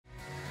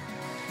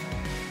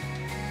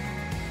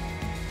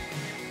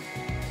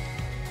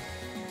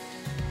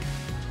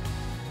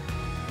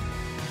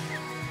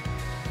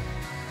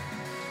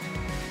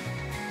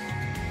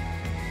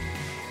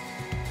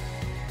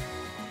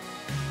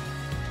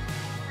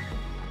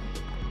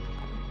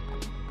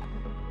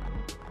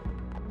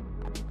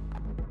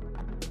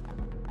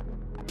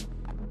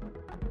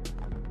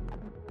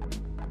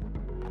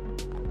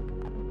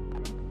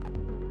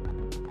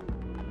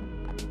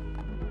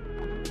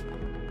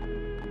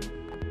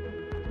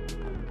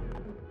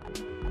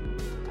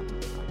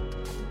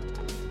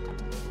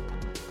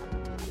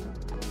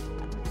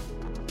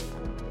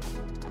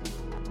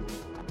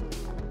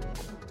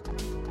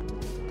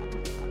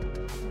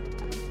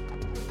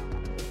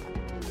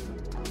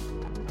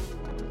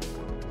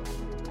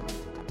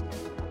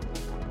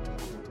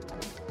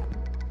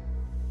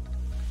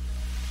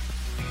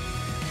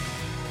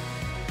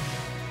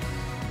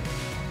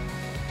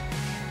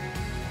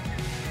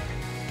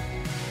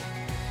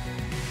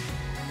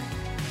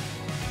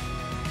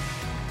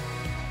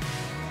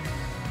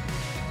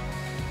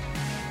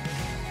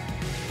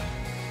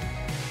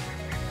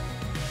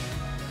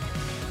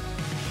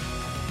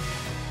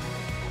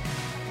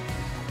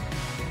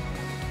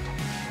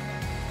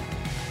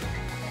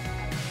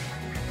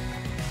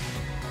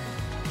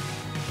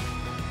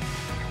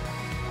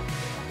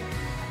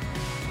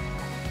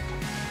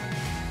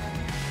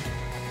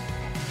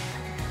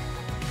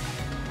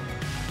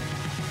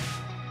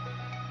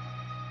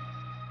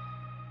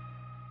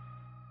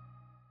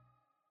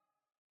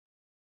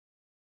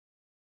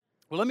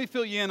Well, let me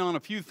fill you in on a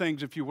few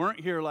things. If you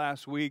weren't here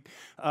last week,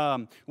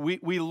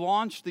 we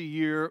launched the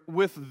year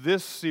with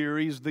this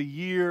series, The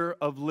Year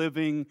of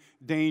Living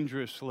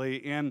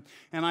Dangerously. And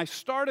I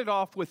started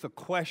off with a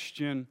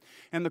question,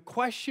 and the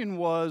question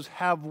was,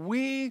 have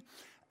we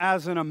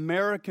as an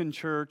American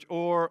church,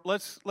 or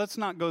let's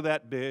not go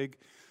that big,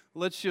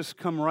 let's just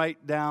come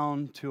right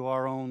down to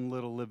our own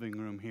little living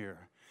room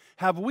here.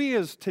 Have we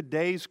as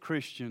today's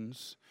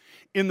Christians,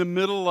 in the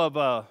middle of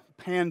a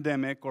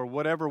pandemic, or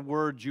whatever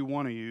word you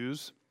want to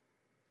use,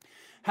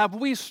 have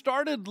we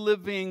started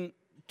living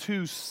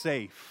too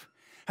safe?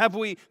 Have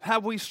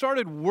we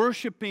started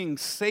worshiping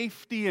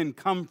safety and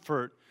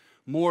comfort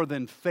more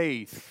than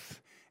faith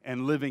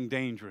and living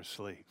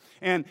dangerously?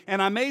 And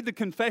I made the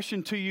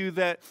confession to you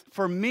that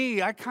for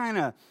me, I kind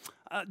of,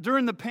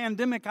 during the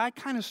pandemic, I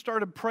kind of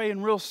started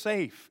praying real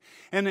safe.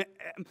 And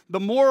the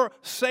more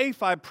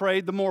safe I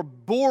prayed, the more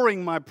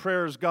boring my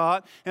prayers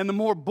got. And the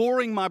more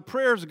boring my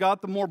prayers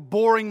got, the more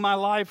boring my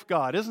life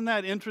got. Isn't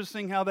that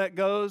interesting how that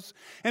goes?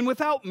 And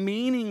without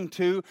meaning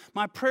to,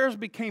 my prayers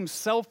became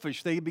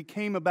selfish. They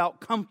became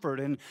about comfort.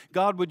 And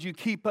God, would you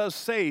keep us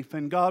safe?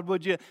 And God,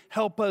 would you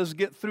help us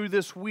get through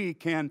this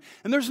week? And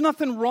there's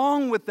nothing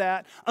wrong with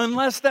that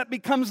unless that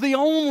becomes the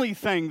only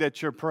thing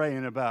that you're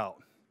praying about.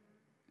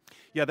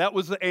 Yeah, that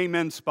was the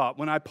amen spot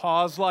when I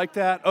paused like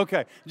that.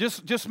 Okay,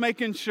 just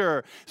making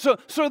sure. So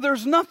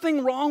there's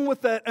nothing wrong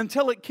with that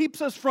until it keeps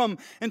us from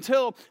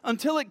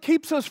it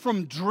keeps us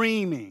from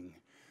dreaming,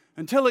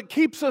 until it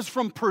keeps us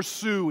from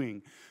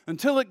pursuing,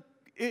 until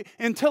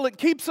it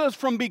keeps us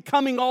from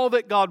becoming all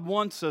that God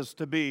wants us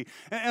to be,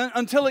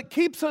 until it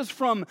keeps us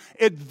from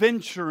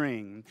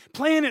adventuring.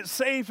 Playing it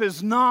safe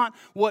is not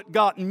what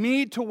got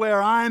me to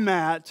where I'm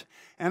at,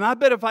 and I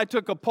bet if I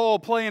took a poll,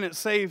 playing it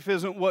safe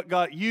isn't what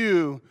got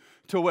you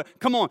to what.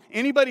 Come on,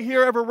 anybody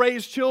here ever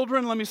raised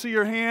children? Let me see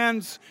your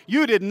hands.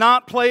 You did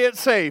not play it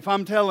safe,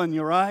 I'm telling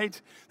you,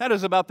 right? That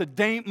is about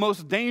the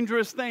most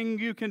dangerous thing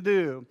you can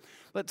do.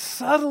 But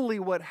subtly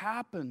what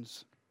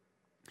happens,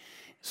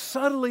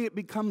 subtly it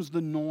becomes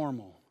the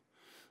normal.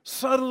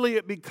 Subtly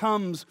it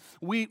becomes,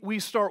 we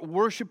start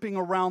worshiping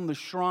around the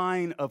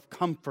shrine of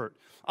comfort.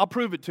 I'll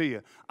prove it to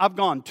you. I've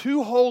gone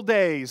 2 whole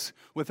days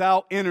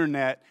without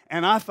internet,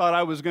 and I thought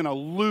I was going to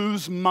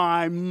lose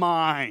my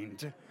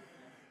mind.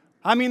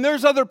 I mean,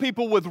 there's other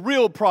people with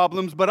real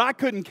problems, but I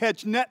couldn't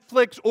catch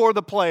Netflix or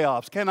the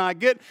playoffs. Can I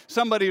get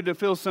somebody to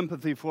feel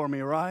sympathy for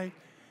me, right?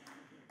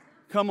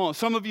 Come on.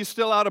 Some of you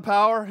still out of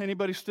power?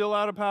 Anybody still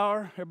out of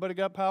power? Everybody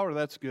got power?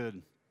 That's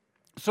good.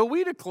 So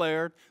we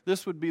declared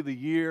this would be the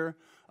year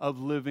of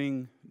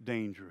living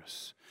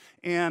dangerous.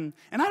 And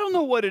I don't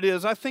know what it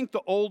is. I think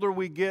the older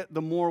we get,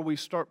 the more we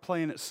start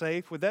playing it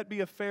safe. Would that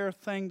be a fair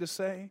thing to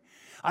say?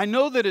 I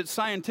know that it's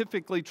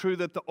scientifically true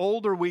that the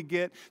older we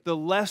get, the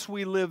less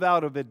we live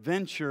out of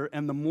adventure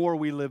and the more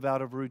we live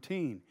out of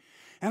routine.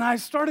 And I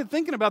started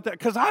thinking about that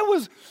because I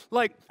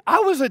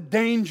was a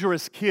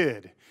dangerous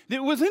kid.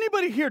 Was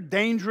anybody here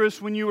dangerous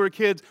when you were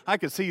kids? I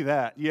could see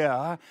that.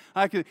 Yeah,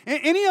 I could.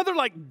 Any other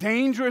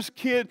dangerous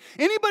kid?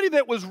 Anybody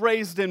that was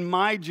raised in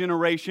my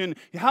generation?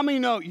 How many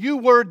know you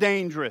were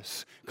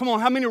dangerous? Come on,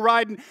 how many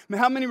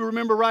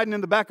remember riding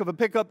in the back of a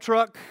pickup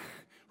truck,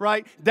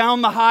 right,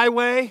 down the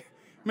highway?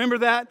 Remember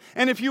that?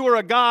 And if you were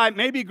a guy,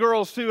 maybe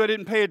girls too, I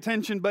didn't pay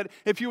attention, but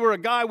if you were a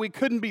guy, we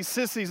couldn't be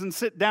sissies and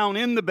sit down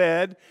in the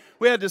bed.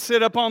 We had to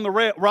sit up on the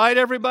rail, right,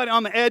 everybody,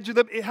 on the edge of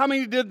the, how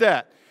many did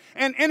that?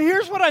 And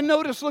here's what I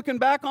noticed looking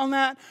back on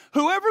that.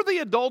 Whoever the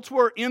adults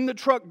were in the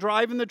truck,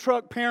 driving the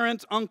truck,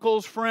 parents,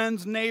 uncles,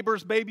 friends,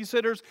 neighbors,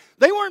 babysitters,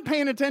 they weren't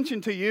paying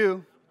attention to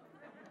you.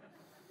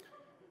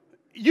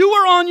 You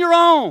were on your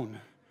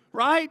own.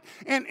 Right?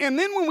 And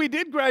then when we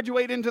did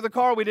graduate into the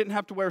car, we didn't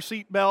have to wear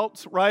seat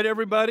belts, right,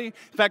 everybody?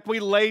 In fact, we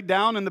laid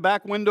down in the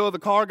back window of the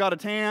car, got a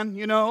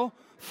tan,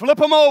 Flip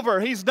him over.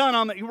 He's done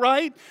on the,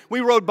 right?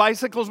 We rode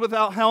bicycles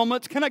without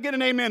helmets. Can I get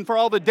an amen for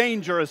all the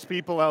dangerous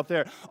people out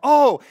there?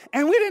 Oh,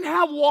 and we didn't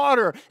have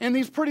water in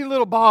these pretty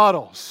little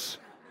bottles.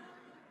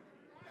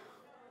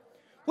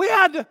 We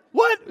had to,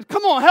 what?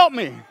 Come on, help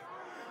me.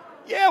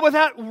 Yeah, with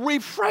that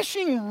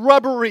refreshing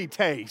rubbery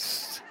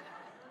taste.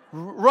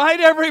 Right,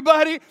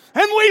 everybody?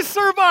 And we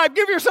survived.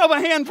 Give yourself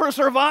a hand for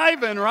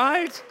surviving,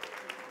 right?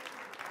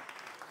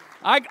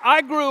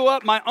 I grew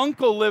up, my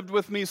uncle lived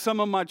with me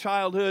some of my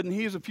childhood, and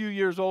he's a few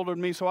years older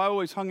than me, so I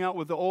always hung out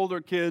with the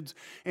older kids,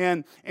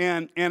 and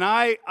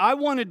I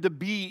wanted to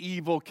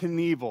be Evel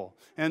Knievel.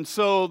 And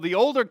so the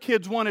older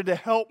kids wanted to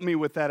help me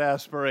with that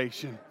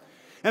aspiration.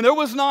 And there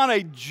was not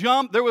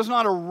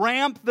a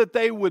ramp that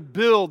they would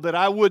build that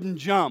I wouldn't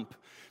jump.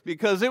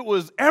 Because it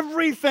was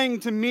everything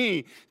to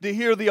me to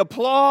hear the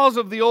applause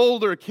of the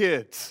older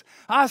kids.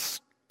 I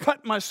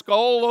cut my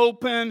skull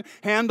open,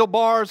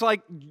 handlebars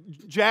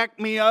jacked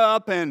me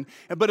up,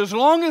 but as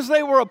long as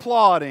they were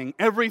applauding,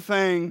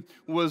 everything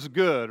was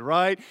good,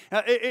 right?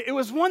 It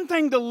was one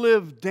thing to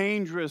live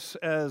dangerous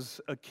as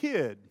a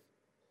kid.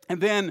 And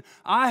then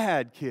I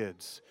had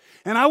kids,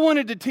 and I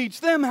wanted to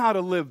teach them how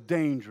to live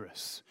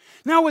dangerous.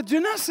 Now with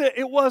Janessa,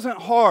 it wasn't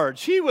hard.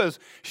 She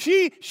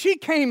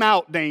came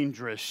out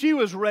dangerous. She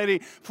was ready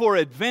for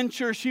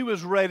adventure. She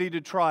was ready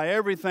to try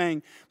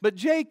everything. But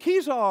Jake,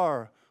 he's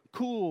our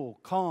cool,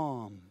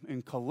 calm,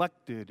 and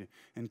collected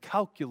and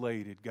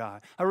calculated guy.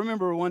 I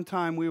remember one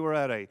time we were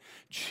at a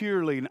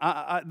cheerleading.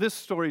 This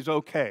story's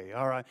okay,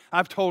 all right?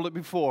 I've told it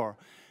before.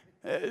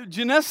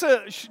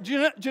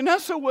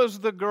 Janessa was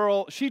the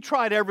girl. She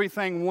tried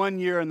everything 1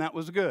 year, and that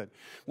was good.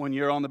 1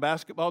 year on the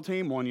basketball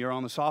team, 1 year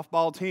on the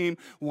softball team,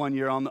 1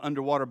 year on the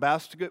underwater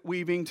basket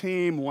weaving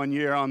team, 1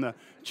 year on the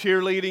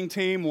cheerleading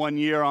team, 1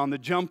 year on the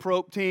jump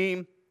rope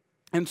team.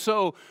 And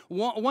so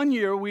one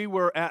year we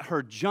were at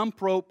her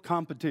jump rope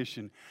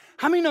competition.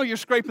 How many know you're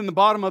scraping the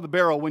bottom of the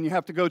barrel when you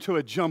have to go to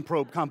a jump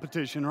rope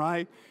competition,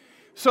 right?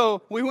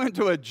 So we went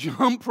to a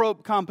jump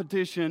rope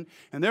competition,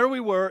 and there we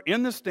were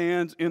in the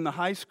stands in the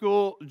high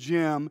school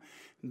gym.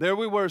 There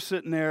we were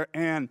sitting there,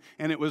 and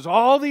it was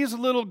all these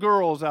little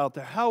girls out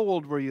there. How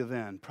old were you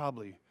then?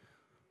 Probably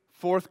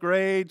 4th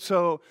grade.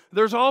 So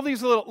there's all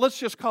these little, let's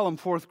just call them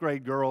 4th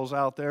grade girls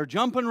out there,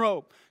 jump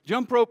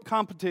rope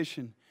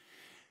competition.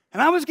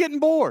 And I was getting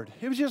bored.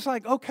 It was just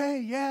like, okay,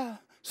 yeah,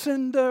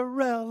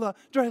 Cinderella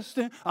dressed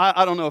in.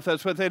 I don't know if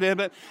that's what they did,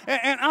 but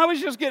and I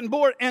was just getting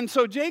bored. And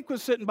so Jake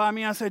was sitting by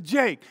me. I said,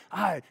 Jake,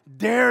 I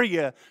dare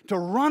you to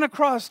run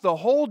across the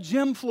whole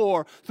gym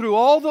floor through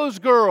all those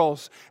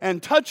girls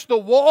and touch the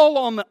wall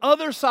on the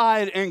other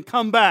side and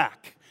come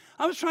back.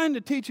 I was trying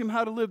to teach him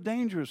how to live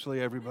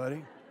dangerously,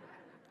 everybody.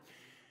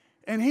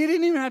 And he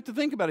didn't even have to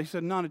think about it. He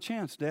said, not a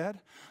chance, Dad.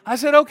 I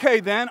said, okay,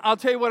 then, I'll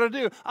tell you what I'll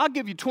do. I'll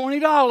give you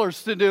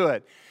 $20 to do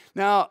it.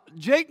 Now,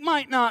 Jake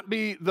might not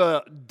be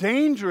the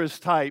dangerous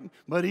type,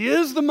 but he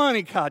is the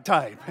money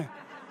type.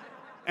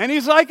 And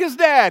he's like his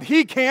dad.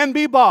 He can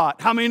be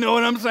bought. How many know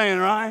what I'm saying,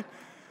 right?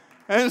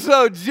 And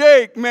so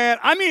Jake, man,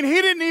 I mean,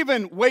 he didn't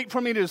even wait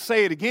for me to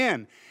say it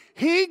again.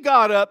 He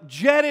got up,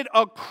 jetted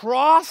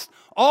across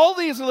all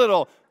these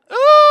little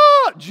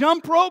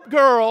jump rope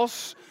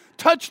girls,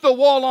 touched the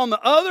wall on the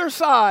other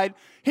side.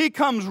 He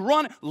comes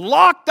running,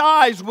 locked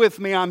eyes with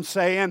me, I'm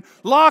saying,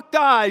 locked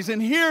eyes,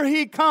 and here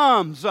he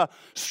comes,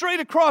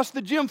 straight across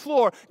the gym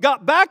floor,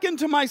 got back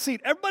into my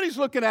seat. Everybody's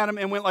looking at him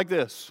and went like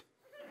this.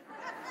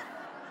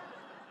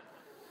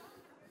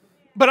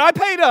 But I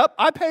paid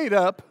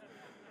up,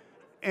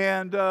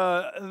 and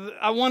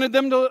I wanted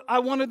them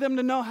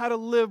to know how to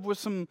live with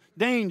some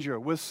danger,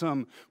 with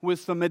some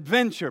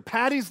adventure.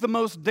 Patty's the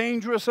most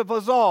dangerous of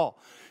us all.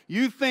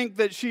 You think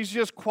that she's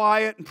just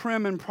quiet and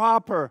prim and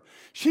proper.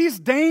 She's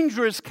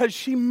dangerous because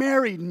she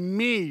married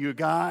me, you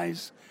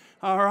guys.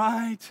 All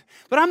right?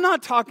 But I'm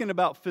not talking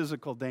about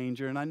physical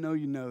danger, and I know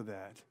you know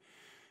that.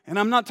 And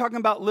I'm not talking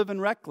about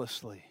living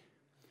recklessly.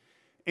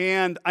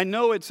 And I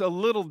know it's a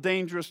little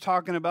dangerous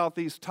talking about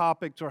these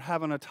topics or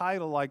having a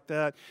title like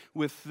that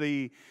with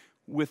the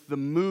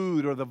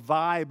mood or the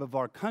vibe of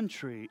our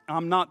country.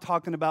 I'm not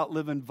talking about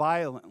living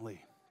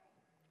violently.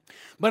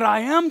 But I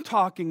am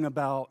talking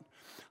about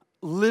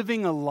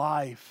living a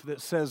life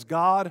that says,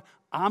 God,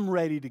 I'm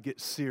ready to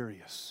get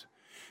serious.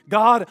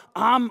 God,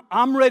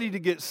 I'm ready to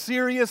get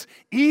serious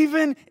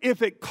even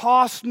if it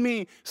costs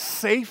me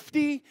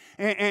safety.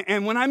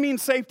 And when I mean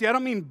safety, I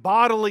don't mean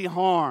bodily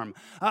harm.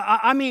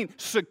 I mean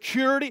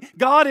security.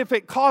 God, if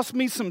it costs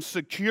me some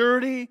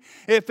security,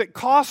 if it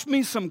costs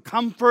me some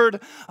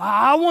comfort,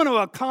 I want to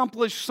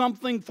accomplish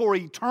something for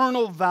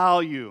eternal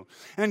value.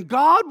 And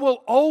God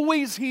will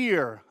always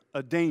hear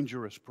a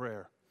dangerous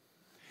prayer.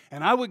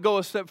 And I would go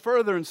a step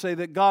further and say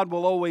that God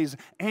will always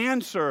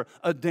answer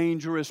a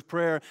dangerous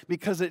prayer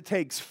because it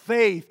takes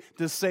faith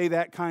to say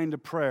that kind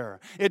of prayer.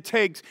 It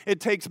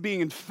takes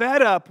being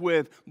fed up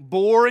with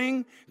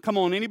boring. Come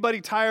on,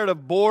 anybody tired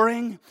of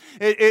boring?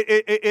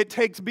 It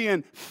takes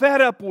being fed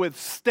up with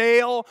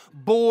stale,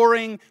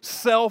 boring,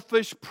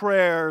 selfish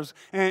prayers.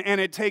 And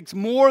it takes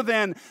more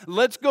than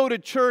let's go to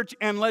church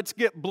and let's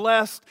get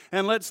blessed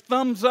and let's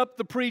thumbs up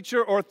the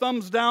preacher or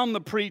thumbs down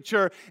the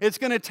preacher. It's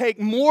going to take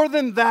more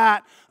than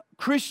that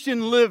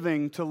Christian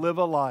living to live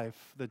a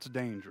life that's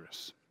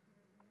dangerous.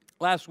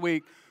 Last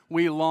week,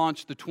 we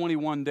launched the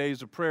 21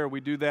 Days of Prayer.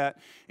 We do that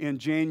in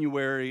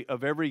January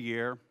of every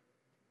year.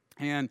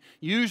 And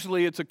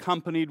usually it's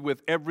accompanied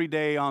with every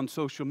day on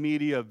social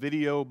media a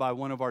video by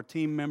one of our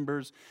team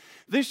members.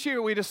 This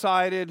year we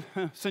decided,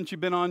 since you've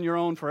been on your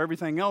own for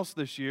everything else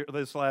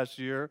this last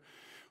year,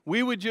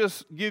 we would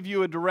just give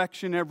you a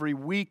direction every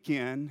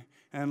weekend,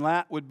 and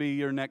that would be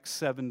your next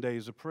 7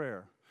 days of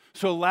prayer.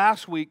 So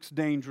last week's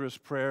dangerous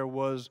prayer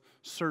was,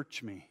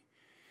 search me.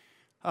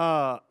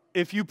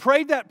 If you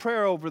prayed that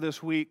prayer over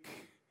this week,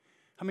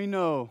 how many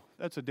know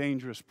that's a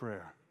dangerous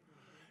prayer?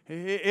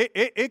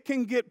 It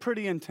can get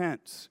pretty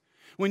intense.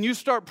 When you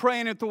start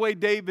praying it the way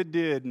David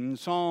did in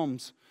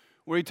Psalms,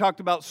 where he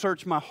talked about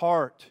search my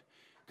heart,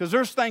 Because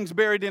there's things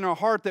buried in our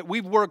heart that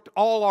we've worked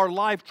all our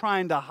life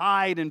trying to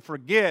hide and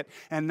forget,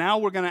 and now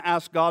we're going to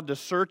ask God to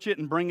search it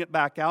and bring it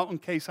back out in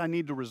case I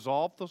need to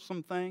resolve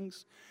some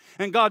things.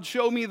 And God,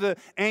 show me the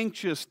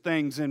anxious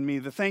things in me,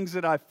 the things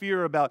that I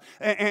fear about.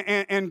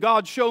 And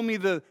God, show me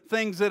the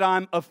things that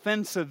I'm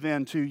offensive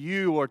in to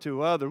you or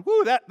to others.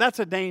 Woo, that's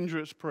a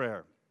dangerous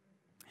prayer.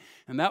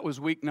 And that was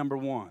week number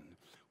 1.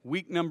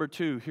 Week number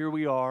 2, here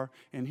we are,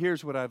 and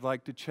here's what I'd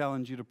like to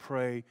challenge you to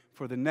pray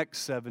for the next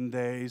 7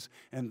 days,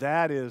 and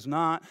that is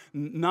not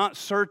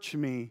search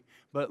me,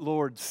 but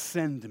Lord,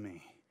 send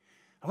me.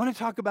 I want to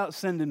talk about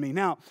sending me.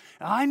 Now,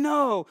 I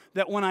know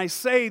that when I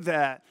say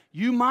that,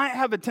 you might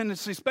have a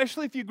tendency,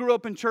 especially if you grew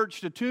up in church,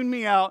 to tune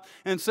me out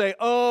and say,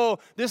 oh,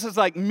 this is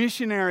like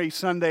missionary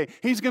Sunday.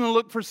 He's going to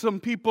look for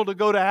some people to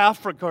go to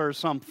Africa or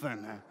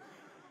something.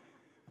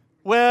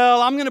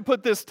 Well, I'm going to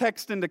put this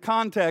text into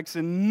context,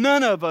 and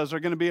none of us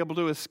are going to be able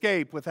to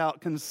escape without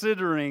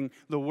considering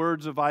the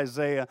words of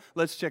Isaiah.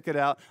 Let's check it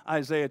out.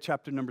 Isaiah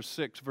chapter number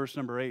 6, verse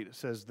number 8, it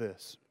says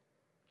this.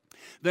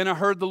 Then I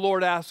heard the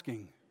Lord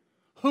asking,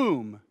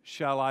 whom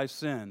shall I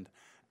send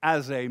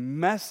as a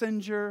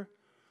messenger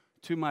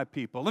to my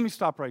people? Let me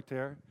stop right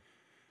there.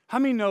 How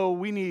many know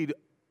we need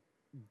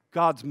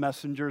God's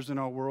messengers in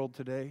our world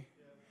today?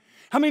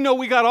 How many know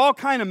we got all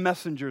kind of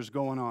messengers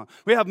going on?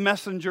 We have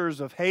messengers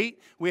of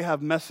hate. We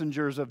have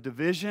messengers of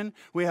division.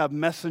 We have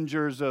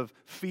messengers of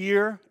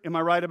fear. Am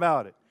I right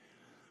about it?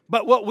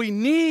 But what we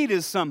need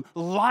is some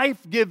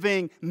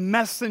life-giving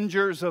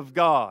messengers of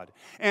God.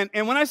 And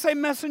when I say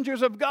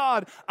messengers of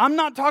God, I'm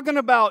not talking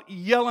about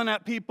yelling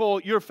at people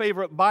your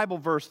favorite Bible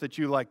verse that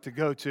you like to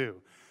go to.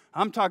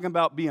 I'm talking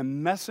about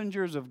being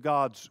messengers of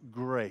God's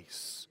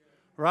grace.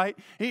 Right?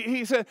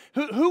 He said,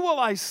 who will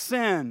I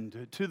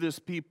send to this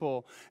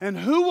people? And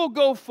who will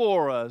go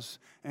for us?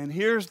 And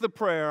here's the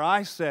prayer.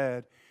 I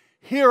said,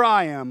 here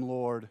I am,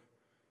 Lord,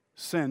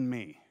 send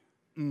me.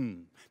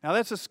 Now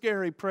that's a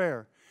scary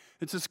prayer.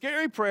 It's a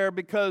scary prayer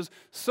because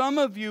some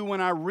of you, when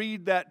I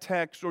read that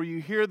text or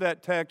you hear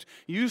that text,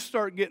 you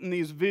start getting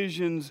these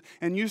visions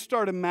and you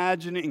start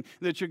imagining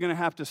that you're going to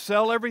have to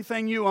sell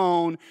everything you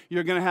own,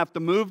 you're going to have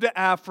to move to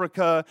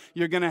Africa,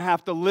 you're going to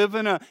have to live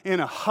in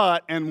a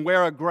hut and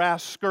wear a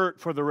grass skirt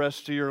for the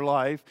rest of your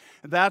life.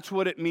 That's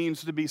what it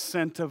means to be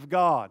sent of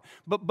God.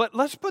 But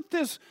let's put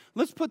this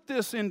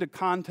into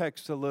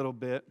context a little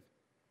bit.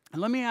 And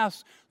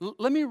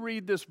let me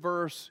read this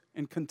verse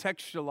and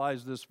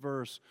contextualize this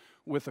verse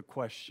with a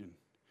question.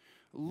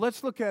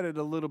 Let's look at it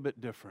a little bit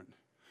different.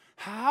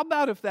 How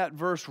about if that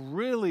verse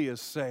really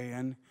is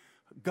saying,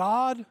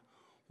 God,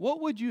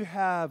 what would you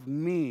have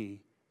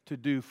me to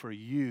do for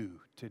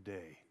you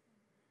today?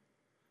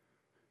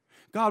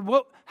 God,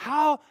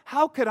 how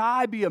could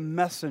I be a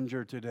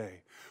messenger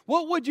today?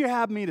 What would you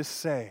have me to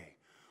say?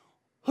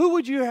 Who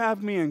would you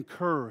have me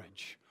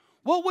encourage?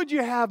 What would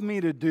you have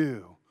me to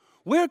do?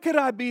 Where could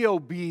I be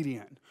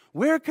obedient?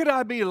 Where could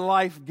I be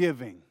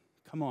life-giving?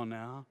 Come on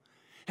now.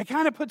 It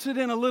kind of puts it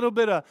in a little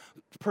bit of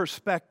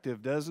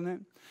perspective, doesn't it?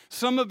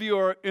 Some of you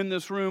are in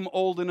this room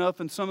old enough,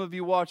 and some of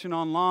you watching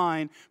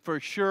online, for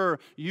sure,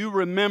 you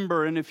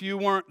remember, and if you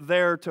weren't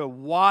there to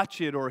watch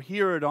it or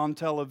hear it on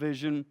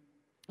television,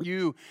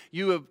 you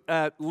have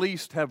at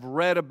least have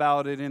read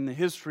about it in the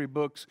history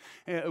books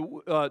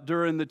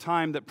during the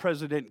time that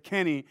President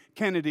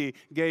Kennedy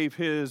gave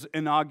his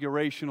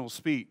inaugurational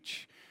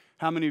speech.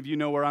 How many of you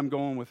know where I'm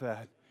going with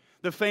that?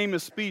 The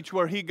famous speech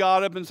where he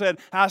got up and said,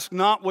 ask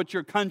not what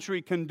your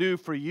country can do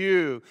for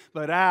you,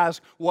 but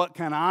ask what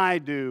can I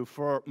do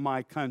for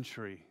my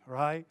country,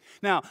 right?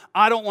 Now,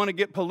 I don't want to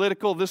get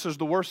political. This is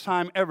the worst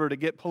time ever to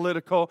get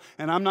political,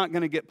 and I'm not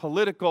going to get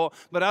political,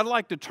 but I'd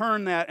like to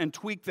turn that and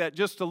tweak that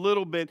just a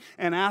little bit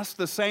and ask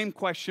the same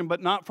question,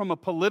 but not from a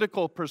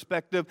political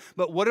perspective,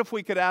 but what if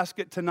we could ask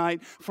it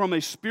tonight from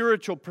a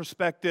spiritual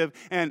perspective,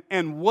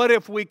 and what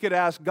if we could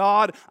ask,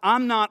 God,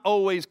 I'm not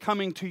always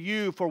coming to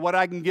you for what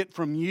I can get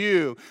from you,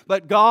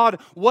 but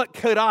God, what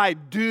could I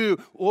do?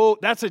 Oh,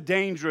 that's a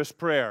dangerous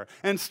prayer.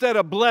 Instead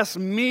of bless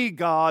me,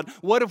 God,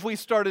 what if we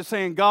started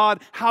saying,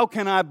 God, how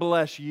can I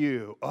bless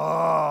you?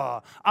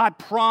 Oh, I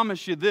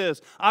promise you this.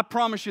 I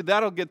promise you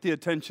that'll get the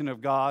attention of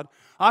God.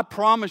 I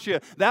promise you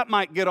that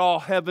might get all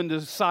heaven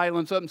to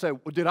silence up and say,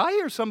 well, did I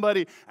hear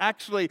somebody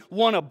actually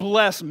want to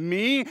bless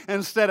me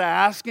instead of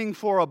asking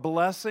for a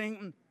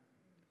blessing?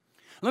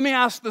 Let me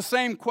ask the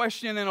same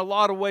question in a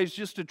lot of ways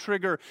just to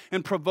trigger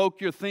and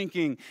provoke your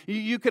thinking.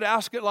 You could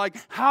ask it like,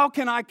 how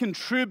can I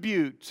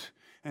contribute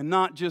and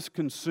not just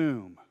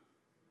consume?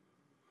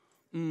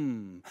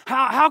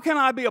 How can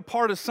I be a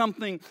part of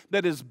something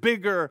that is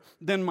bigger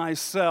than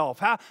myself?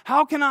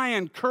 How can I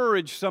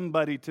encourage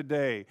somebody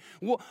today?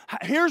 Well,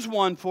 here's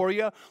one for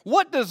you.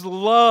 What does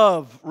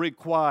love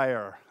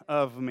require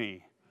of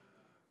me?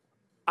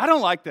 I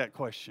don't like that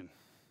question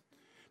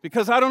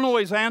because I don't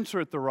always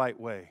answer it the right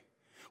way.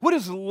 What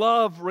does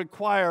love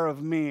require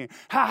of me?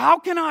 How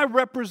can I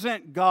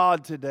represent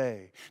God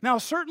today? Now,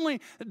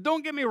 certainly,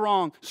 don't get me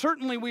wrong,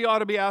 certainly we ought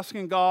to be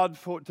asking God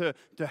to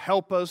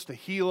help us, to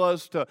heal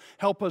us, to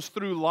help us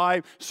through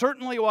life.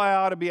 Certainly I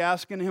ought to be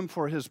asking Him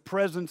for His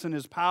presence and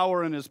His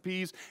power and His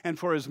peace and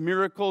for His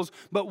miracles.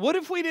 But what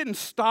if we didn't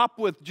stop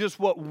with just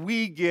what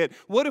we get?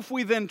 What if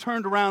we then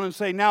turned around and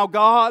say, now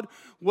God,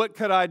 what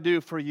could I do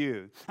for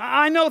you?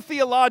 I know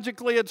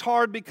theologically it's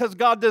hard because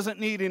God doesn't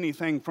need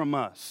anything from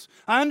us.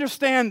 I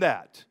understand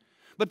that.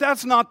 But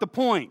that's not the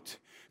point.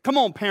 Come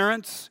on,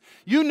 parents.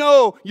 You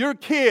know your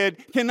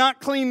kid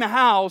cannot clean the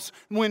house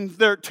when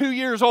they're 2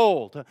 years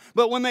old.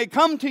 But when they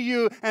come to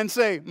you and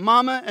say,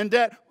 Mama and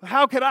Dad,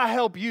 how could I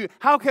help you?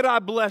 How could I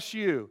bless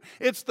you?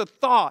 It's the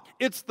thought.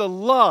 It's the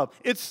love.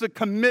 It's the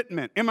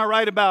commitment. Am I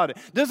right about it?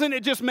 Doesn't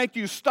it just make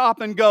you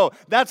stop and go,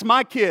 that's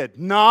my kid.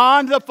 Nah,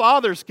 I'm the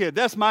Father's kid.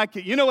 That's my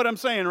kid. You know what I'm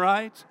saying,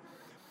 right?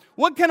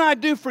 What can I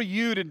do for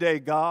you today,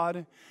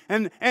 God?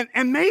 And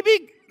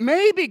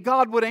maybe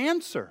God would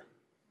answer.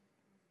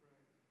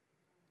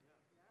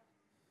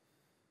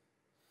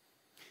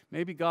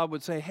 Maybe God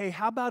would say, hey,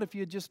 how about if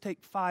you just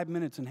take 5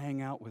 minutes and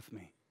hang out with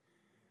me?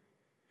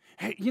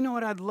 Hey, you know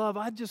what I'd love?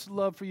 I'd just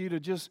love for you to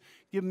just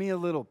give me a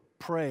little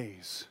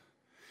praise.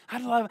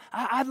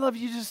 I'd love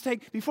you to just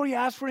take, before you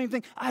ask for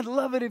anything, I'd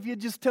love it if you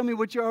just tell me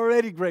what you're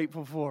already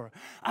grateful for.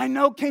 I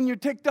know, Ken, you're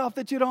ticked off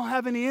that you don't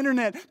have any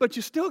internet, but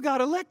you still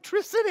got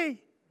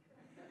electricity.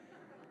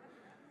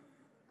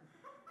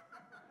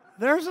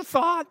 There's a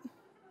thought.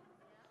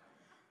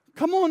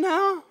 Come on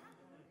now.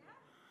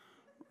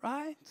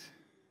 Right?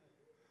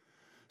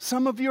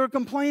 Some of you are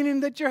complaining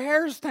that your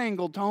hair's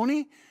tangled,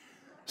 Tony.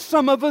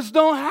 Some of us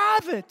don't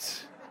have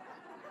it.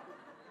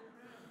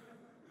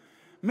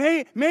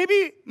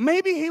 Maybe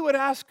He would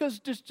ask us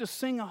just to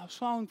sing a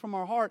song from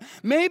our heart.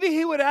 Maybe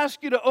He would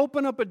ask you to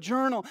open up a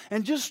journal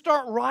and just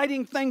start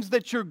writing things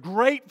that you're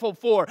grateful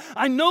for.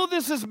 I know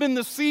this has been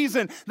the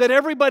season that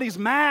everybody's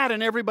mad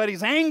and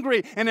everybody's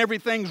angry and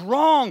everything's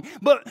wrong.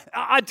 But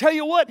I tell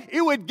you what,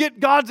 it would get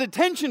God's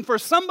attention for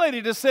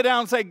somebody to sit down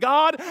and say,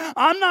 God,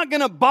 I'm not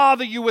going to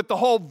bother you with the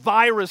whole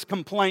virus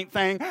complaint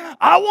thing.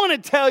 I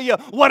want to tell you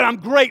what I'm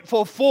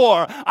grateful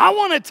for. I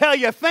want to tell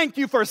you thank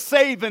you for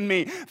saving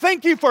me.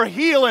 Thank you for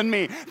healing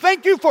me.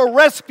 Thank you for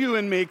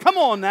rescuing me. Come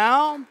on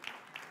now.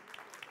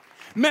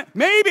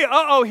 Maybe,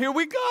 here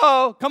we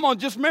go. Come on,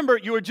 just remember,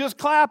 you were just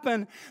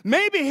clapping.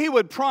 Maybe He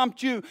would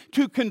prompt you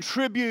to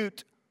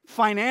contribute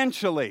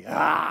financially.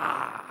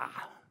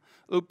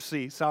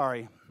 Oopsie,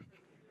 sorry.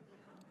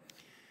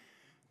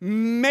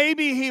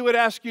 Maybe He would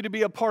ask you to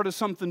be a part of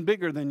something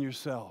bigger than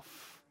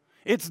yourself.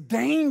 It's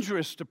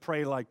dangerous to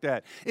pray like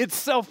that. It's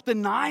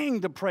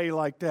self-denying to pray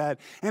like that.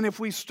 And if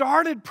we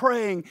started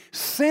praying,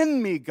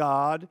 send me,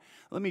 God,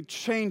 let me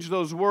change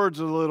those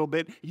words a little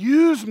bit,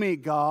 use me,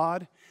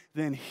 God,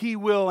 then He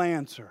will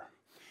answer.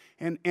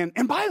 And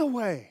by the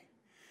way,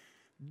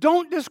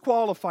 don't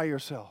disqualify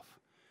yourself.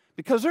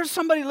 Because there's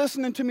somebody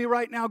listening to me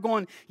right now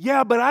going,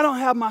 yeah, but I don't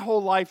have my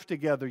whole life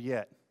together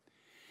yet.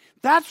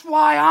 That's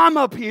why I'm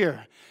up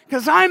here.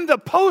 Because I'm the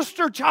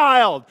poster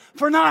child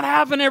for not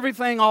having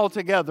everything all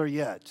together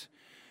yet.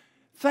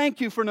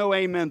 Thank you for no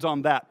amens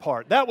on that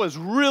part. That was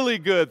really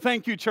good.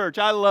 Thank you, church.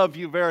 I love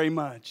you very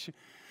much.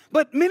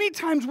 But many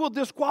times we'll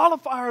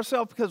disqualify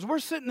ourselves because we're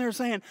sitting there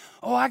saying,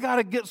 oh, I got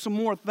to get some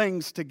more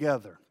things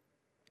together.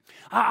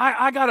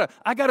 I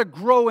gotta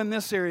grow in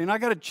this area, and I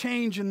gotta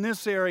change in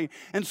this area.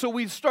 And so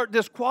we start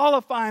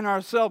disqualifying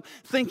ourselves,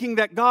 thinking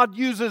that God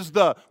uses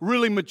the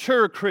really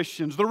mature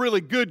Christians, the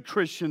really good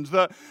Christians,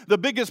 the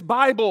biggest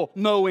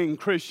Bible-knowing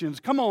Christians.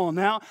 Come on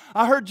now.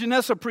 I heard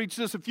Janessa preach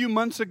this a few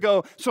months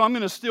ago, so I'm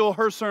going to steal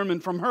her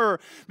sermon from her.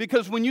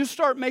 Because when you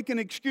start making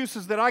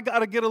excuses that I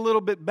gotta get a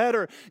little bit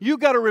better, you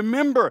gotta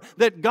remember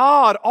that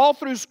God, all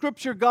through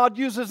Scripture, God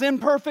uses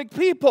imperfect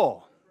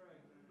people.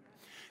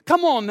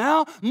 Come on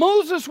now.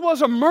 Moses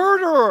was a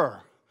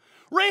murderer.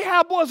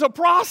 Rahab was a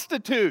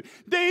prostitute.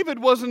 David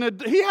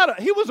wasn't he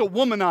was a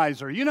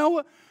womanizer, you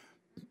know?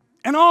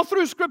 And all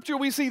through Scripture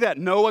we see that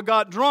Noah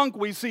got drunk.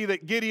 We see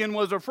that Gideon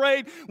was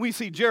afraid. We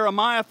see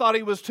Jeremiah thought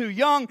he was too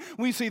young.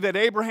 We see that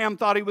Abraham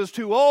thought he was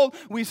too old.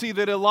 We see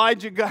that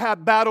Elijah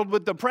had battled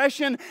with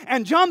depression.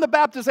 And John the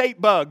Baptist ate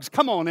bugs.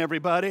 Come on,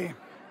 everybody.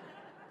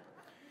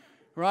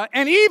 Right?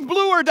 And Eve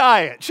blew her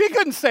diet. She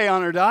couldn't stay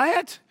on her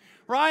diet.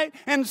 Right?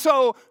 And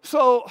so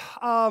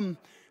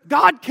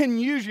God can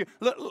use you.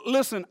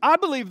 Listen, I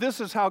believe this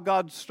is how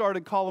God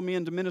started calling me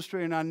into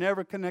ministry, and I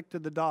never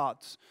connected the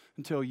dots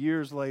until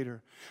years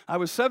later. I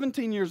was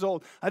 17 years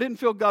old. I didn't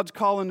feel God's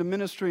call into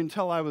ministry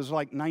until I was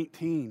like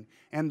 19.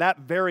 And that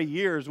very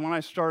year is when I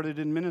started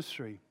in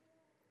ministry.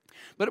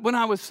 But when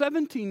I was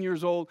 17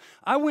 years old,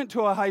 I went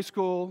to a high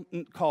school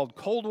called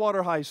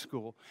Coldwater High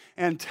School.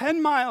 And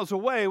 10 miles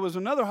away was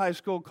another high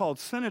school called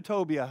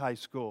Senatobia High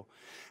School.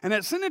 And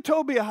at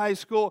Senatobia High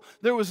School,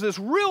 there was this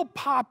real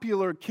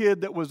popular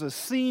kid that was a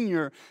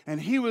senior, and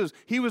he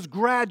was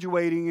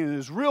graduating and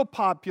is real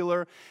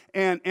popular,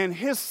 and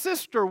his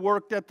sister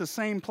worked at the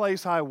same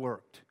place I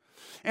worked.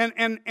 And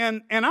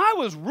I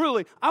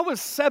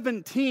was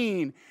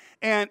 17,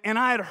 and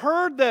I had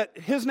heard that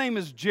his name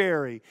is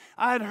Jerry.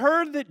 I had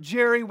heard that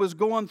Jerry was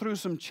going through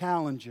some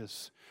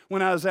challenges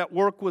when I was at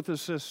work with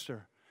his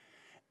sister.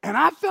 And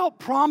I felt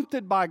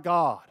prompted by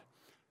God.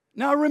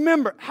 Now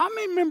remember, how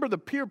many remember the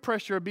peer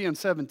pressure of being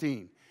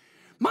 17?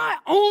 My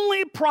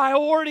only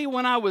priority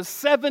when I was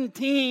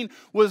 17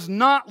 was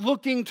not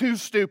looking too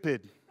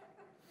stupid.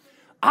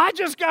 I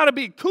just got to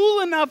be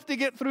cool enough to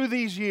get through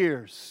these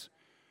years.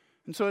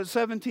 And so at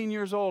 17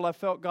 years old, I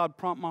felt God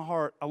prompt my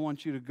heart, I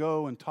want you to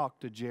go and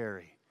talk to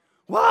Jerry.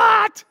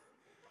 What?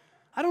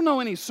 I don't know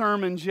any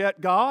sermons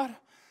yet, God.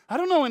 I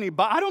don't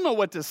know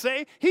what to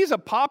say. He's a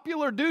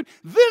popular dude.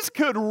 This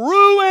could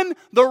ruin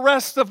the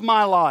rest of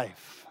my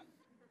life.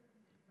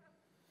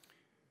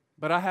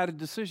 But I had a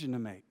decision to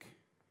make.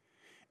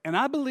 And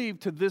I believe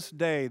to this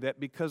day that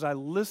because I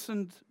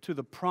listened to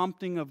the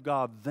prompting of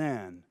God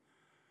then,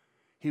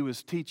 He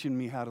was teaching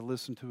me how to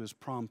listen to His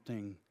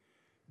prompting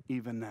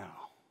even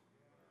now.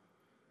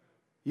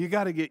 You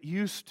got to get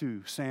used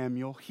to,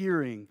 Samuel,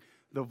 hearing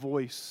the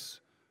voice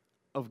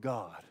of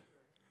God.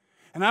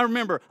 And I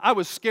remember I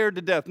was scared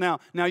to death. Now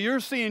you're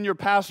seeing your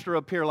pastor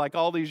up here like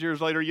all these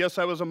years later. Yes,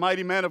 I was a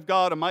mighty man of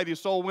God, a mighty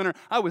soul winner.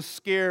 I was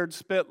scared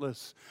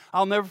spitless.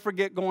 I'll never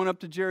forget going up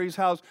to Jerry's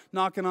house,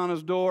 knocking on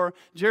his door.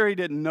 Jerry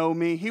didn't know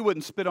me. He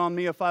wouldn't spit on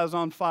me if I was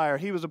on fire.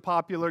 He was a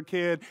popular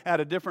kid at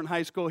a different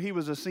high school. He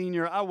was a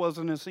senior. I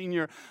wasn't a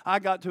senior. I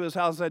got to his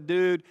house, that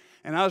dude,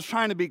 and I was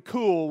trying to be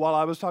cool while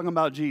I was talking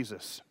about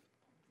Jesus.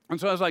 And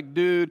so I was like,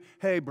 dude,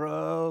 hey,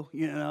 bro,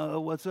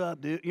 what's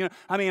up, dude?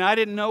 I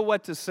didn't know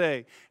what to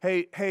say.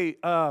 Hey,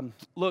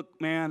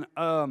 look, man,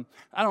 I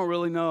don't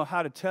really know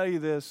how to tell you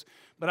this,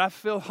 but I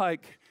feel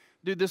like,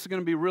 dude, this is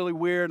going to be really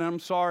weird, and I'm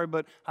sorry,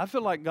 but I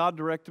feel like God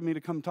directed me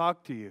to come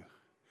talk to you.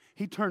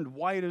 He turned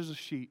white as a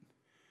sheet.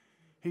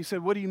 He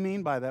said, what do you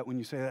mean by that when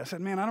you say that? I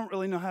said, man, I don't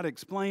really know how to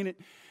explain it.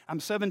 I'm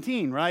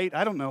 17, right?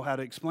 I don't know how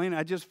to explain it.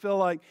 I just feel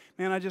like,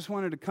 man, I just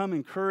wanted to come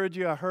encourage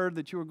you. I heard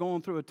that you were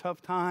going through a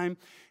tough time.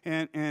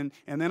 And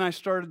then I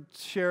started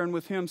sharing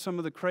with him some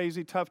of the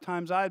crazy tough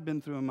times I had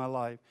been through in my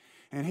life.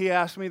 And he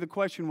asked me the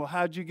question, well,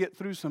 how'd you get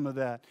through some of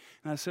that?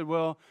 And I said,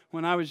 well,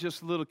 when I was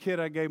just a little kid,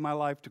 I gave my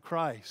life to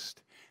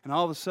Christ. And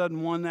all of a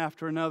sudden, one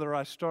after another,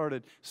 I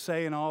started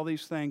saying all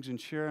these things and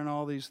sharing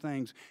all these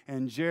things.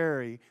 And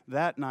Jerry,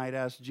 that night,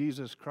 asked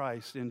Jesus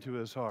Christ into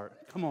his heart.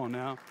 Come on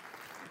now.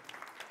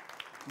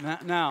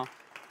 Now,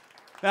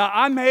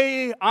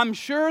 I'm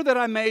sure that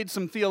I made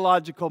some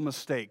theological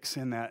mistakes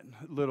in that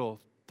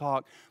little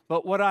talk.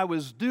 But what I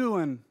was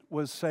doing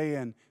was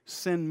saying,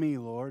 send me,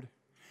 Lord.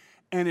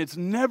 And it's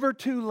never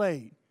too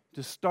late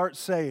to start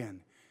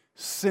saying,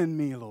 send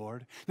me,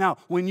 Lord. Now,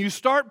 when you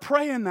start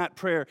praying that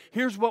prayer,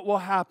 here's what will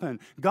happen.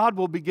 God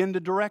will begin to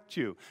direct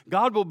you.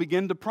 God will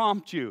begin to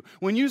prompt you.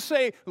 When you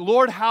say,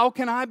 Lord, how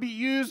can I be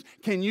used?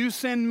 Can you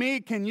send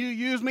me? Can you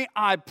use me?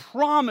 I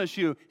promise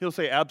you. He'll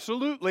say,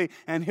 absolutely,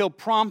 and He'll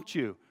prompt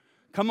you.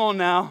 Come on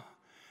now.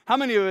 How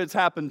many of it's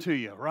happened to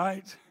you,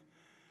 right?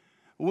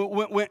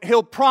 When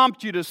He'll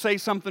prompt you to say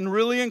something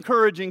really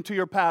encouraging to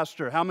your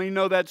pastor. How many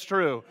know that's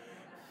true?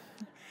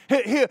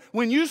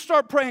 When you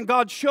start praying,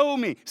 God, show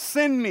me,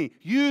 send me,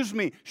 use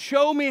me,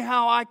 show me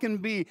how I can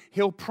be,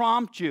 He'll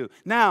prompt you.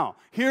 Now,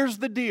 here's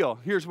the deal.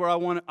 Here's where I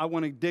want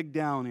to dig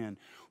down in.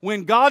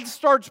 When God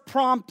starts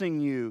prompting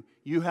you,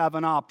 you have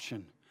an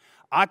option.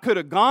 I could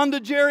have gone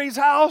to Jerry's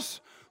house,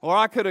 or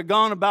I could have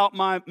gone about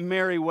my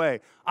merry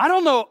way. I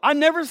don't know. I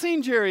never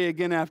seen Jerry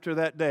again after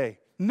that day.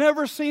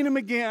 Never seen him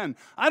again.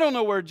 I don't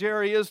know where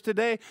Jerry is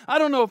today. I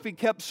don't know if he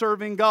kept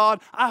serving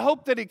God. I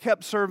hope that he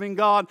kept serving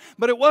God.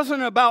 But it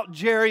wasn't about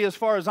Jerry as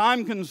far as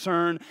I'm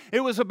concerned.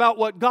 It was about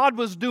what God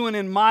was doing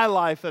in my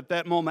life at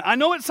that moment. I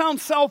know it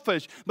sounds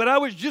selfish, but I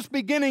was just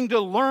beginning to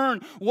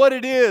learn what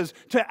it is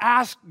to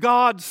ask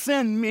God,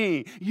 send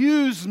me,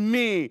 use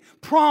me,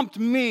 prompt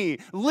me,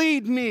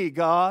 lead me,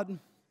 God.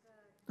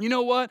 You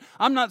know what?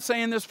 I'm not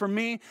saying this for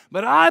me,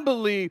 but I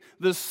believe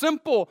the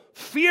simple,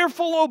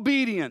 fearful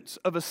obedience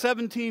of a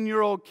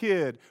 17-year-old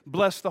kid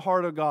blessed the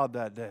heart of God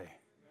that day.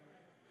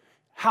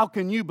 How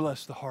can you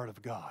bless the heart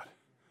of God?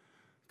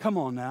 Come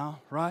on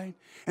now, right?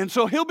 And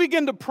so He'll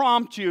begin to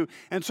prompt you.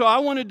 And so I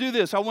want to do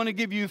this. I want to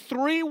give you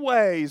three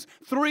ways,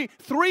 three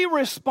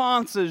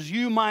responses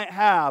you might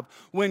have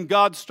when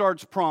God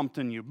starts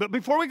prompting you. But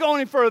before we go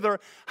any further,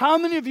 how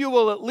many of you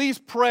will at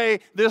least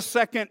pray this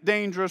second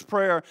dangerous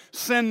prayer?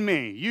 Send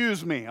me,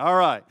 use me. All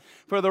right.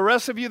 For the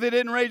rest of you that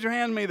didn't raise your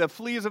hand, may the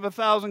fleas of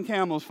 1,000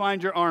 camels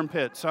find your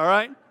armpits. All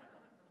right?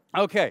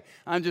 Okay,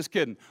 I'm just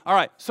kidding. All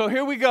right, so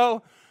here we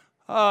go.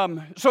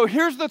 So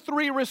here's the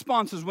three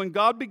responses when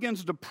God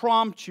begins to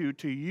prompt you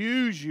to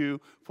use you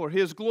for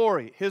His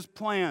glory, His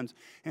plans,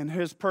 and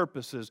His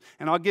purposes.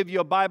 And I'll give you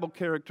a Bible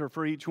character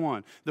for each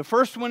one. The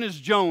first one is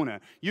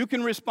Jonah. You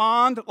can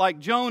respond like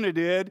Jonah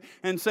did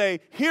and say,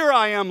 here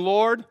I am,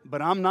 Lord,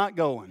 but I'm not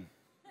going.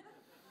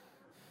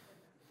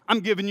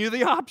 I'm giving you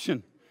the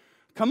option.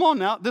 Come on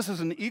now. This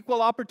is an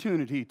equal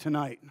opportunity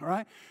tonight, all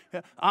right?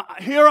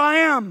 Here I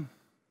am,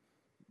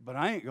 but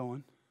I ain't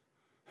going.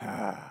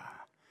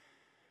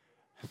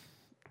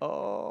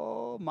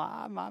 Oh,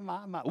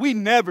 my. We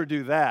never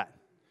do that.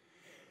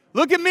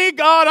 Look at me,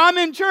 God, I'm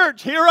in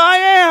church. Here I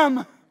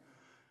am.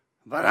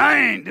 But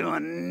I ain't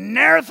doing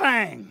near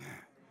thing.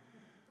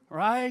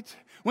 Right?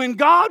 When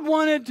God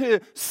wanted to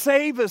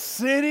save a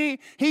city,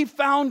 He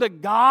found a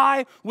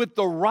guy with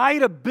the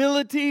right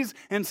abilities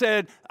and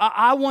said,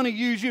 I want to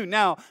use you.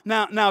 Now,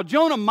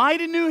 Jonah might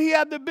have knew he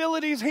had the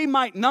abilities. He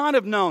might not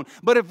have known.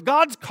 But if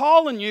God's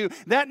calling you,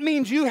 that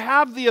means you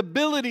have the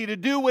ability to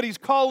do what He's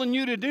calling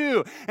you to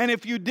do. And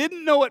if you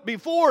didn't know it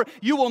before,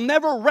 you will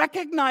never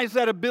recognize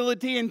that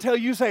ability until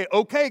you say,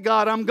 okay,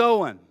 God, I'm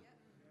going.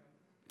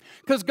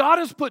 Because God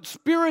has put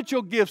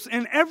spiritual gifts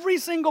in every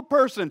single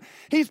person.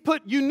 He's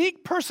put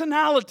unique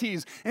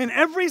personalities in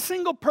every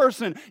single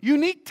person,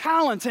 unique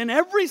talents in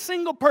every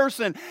single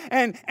person.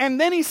 And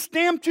then He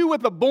stamped you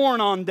with a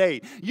born-on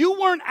date. You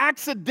weren't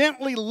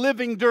accidentally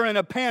living during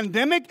a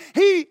pandemic.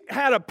 He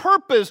had a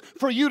purpose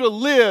for you to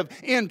live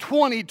in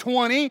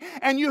 2020.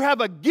 And you have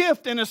a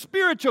gift and a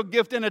spiritual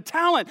gift and a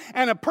talent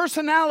and a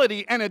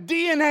personality and a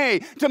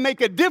DNA to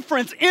make a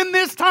difference in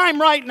this time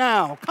right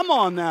now. Come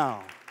on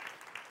now.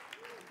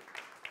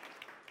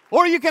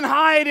 Or you can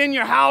hide in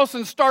your house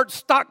and start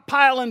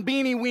stockpiling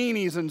beanie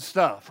weenies and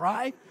stuff,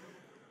 right?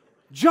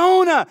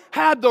 Jonah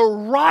had the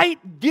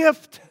right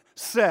gift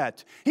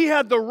set. He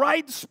had the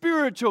right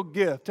spiritual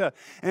gift.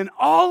 And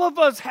all of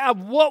us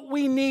have what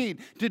we need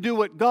to do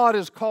what God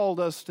has called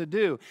us to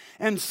do.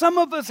 And some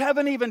of us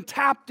haven't even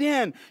tapped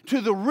in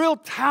to the real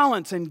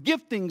talents and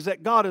giftings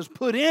that God has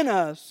put in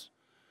us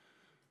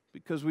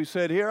because we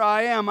said, here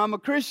I am, I'm a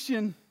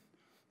Christian,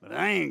 but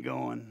I ain't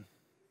going.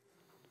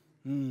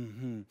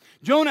 Mm-hmm.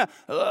 Jonah,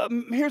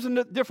 here's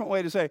a different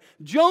way to say,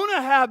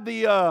 Jonah had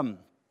the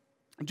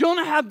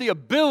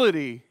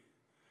ability,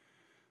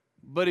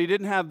 but he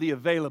didn't have the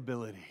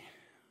availability.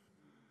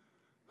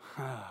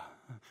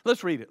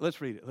 Let's read it.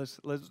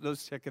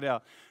 Let's check it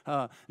out.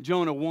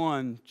 Jonah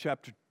 1,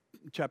 chapter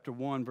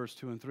 1, verse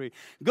 2 and 3.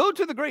 Go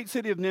to the great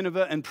city of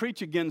Nineveh and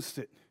preach against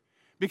it,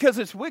 because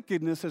its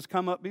wickedness has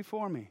come up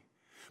before me.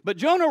 But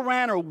Jonah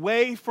ran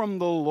away from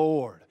the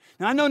Lord.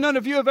 Now, I know none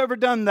of you have ever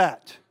done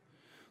that.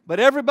 But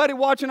everybody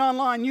watching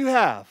online, you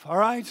have, all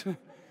right?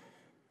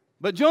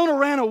 But Jonah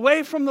ran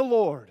away from the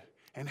Lord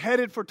and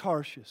headed for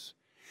Tarshish.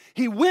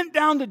 He went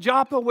down to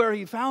Joppa where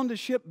he found a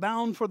ship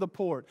bound for the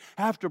port.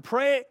 After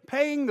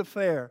paying the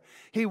fare,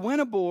 he went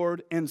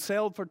aboard and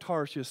sailed for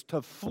Tarshish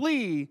to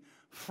flee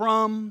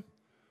from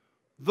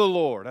the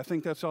Lord. I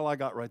think that's all I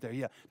got right there.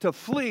 Yeah, to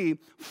flee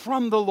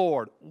from the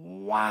Lord.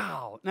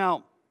 Wow.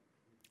 Now,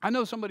 I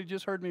know somebody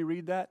just heard me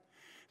read that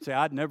and say,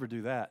 I'd never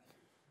do that.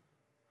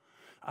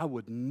 I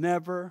would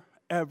never,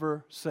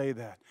 ever say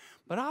that.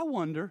 But I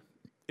wonder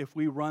if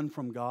we run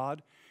from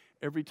God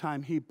every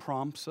time He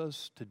prompts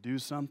us to do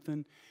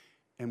something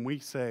and we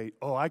say,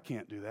 oh, I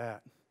can't do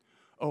that.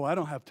 Oh, I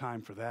don't have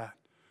time for that.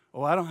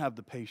 Oh, I don't have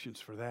the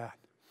patience for that.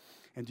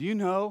 And do you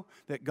know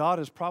that God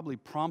is probably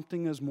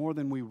prompting us more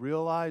than we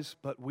realize,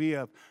 but we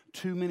have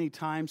too many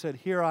times said,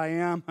 here I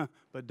am,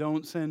 but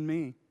don't send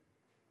me.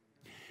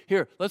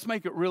 Here, let's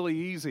make it really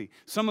easy.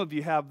 Some of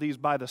you have these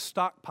by the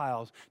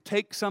stockpiles.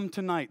 Take some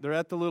tonight. They're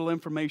at the little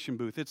information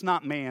booth. It's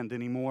not manned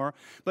anymore.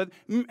 But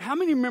how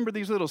many remember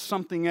these little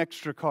something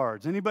extra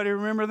cards? Anybody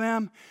remember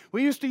them?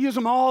 We used to use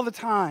them all the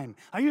time.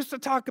 I used to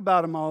talk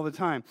about them all the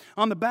time.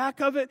 On the back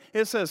of it,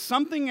 it says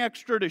something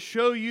extra to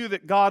show you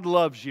that God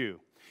loves you.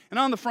 And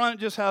on the front,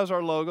 it just has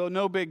our logo.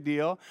 No big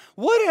deal.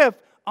 What if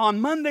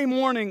on Monday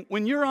morning,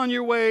 when you're on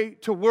your way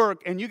to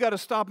work and you got to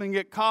stop and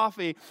get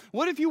coffee,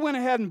 what if you went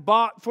ahead and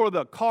bought for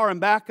the car in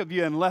back of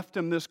you and left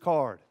him this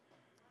card?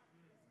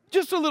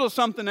 Just a little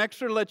something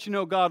extra to let you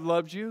know God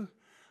loves you.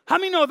 How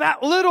many know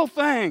that little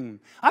thing?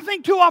 I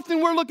think too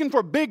often we're looking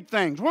for big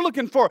things. We're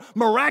looking for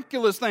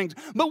miraculous things.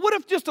 But what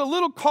if just a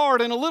little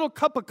card and a little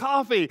cup of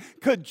coffee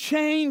could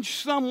change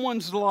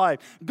someone's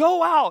life?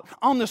 Go out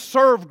on the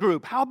serve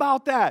group. How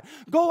about that?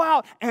 Go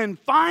out and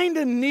find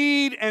a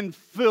need and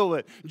fill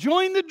it.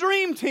 Join the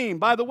dream team.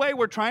 By the way,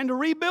 we're trying to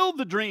rebuild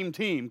the dream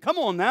team. Come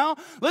on now.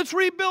 Let's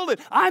rebuild it.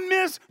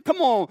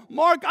 Come on,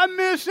 Mark, I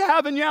miss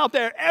having you out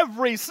there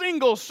every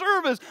single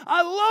service.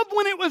 I love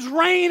when it was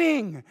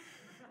raining.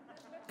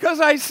 Because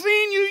I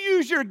seen you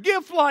use your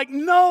gift like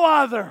no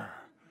other.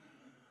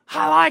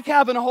 I like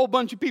having a whole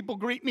bunch of people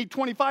greet me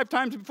 25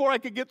 times before I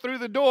could get through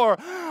the door.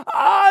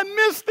 I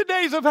miss the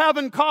days of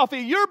having coffee.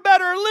 You're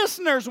better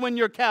listeners when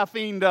you're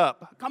caffeined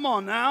up. Come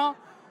on now.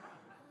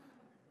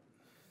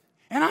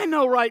 And I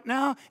know right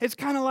now, it's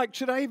kind of like,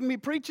 should I even be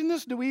preaching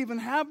this? Do we even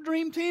have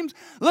dream teams?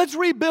 Let's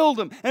rebuild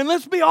them and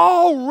let's be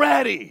all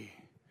ready.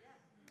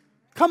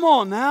 Come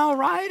on now,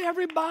 right,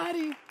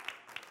 everybody?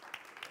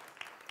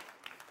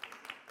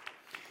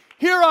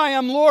 Here I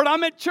am, Lord,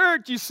 I'm at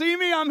church. You see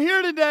me? I'm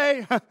here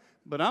today.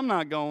 But I'm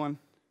not going.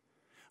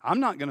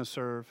 I'm not going to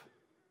serve.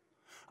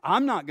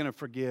 I'm not going to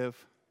forgive.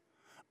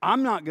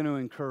 I'm not going to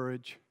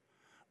encourage.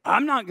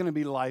 I'm not going to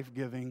be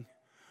life-giving.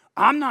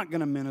 I'm not going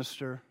to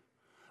minister.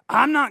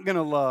 I'm not going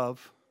to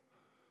love.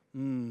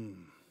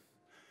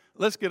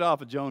 Let's get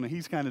off of Jonah.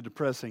 He's kind of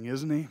depressing,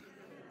 isn't he?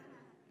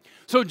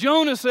 So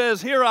Jonah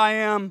says, here I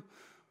am,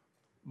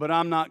 but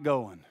I'm not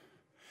going.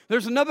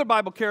 There's another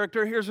Bible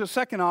character. Here's a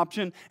second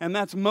option, and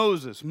that's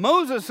Moses.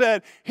 Moses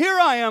said, here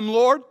I am,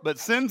 Lord, but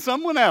send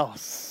someone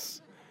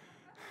else.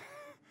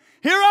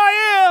 Here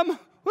I am.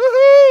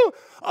 Woohoo!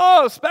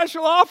 Oh,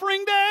 special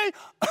offering day?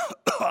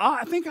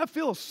 I think I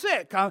feel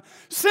sick.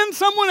 Send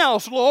someone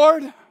else,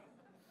 Lord.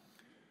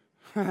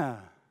 And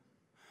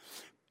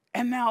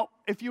now,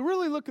 if you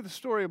really look at the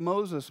story of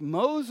Moses,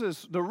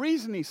 the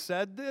reason he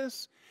said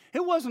this,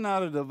 it wasn't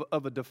out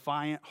of a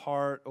defiant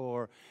heart,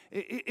 or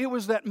it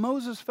was that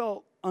Moses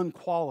felt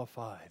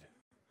unqualified.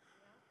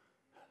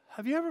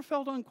 Have you ever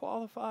felt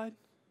unqualified?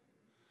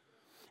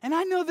 And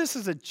I know this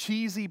is a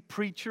cheesy,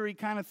 preachery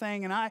kind of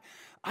thing, and I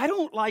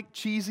don't like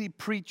cheesy,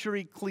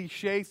 preachery,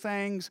 cliche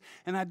things,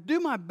 and I do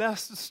my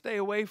best to stay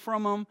away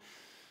from them.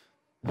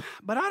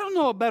 But I don't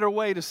know a better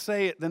way to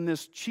say it than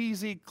this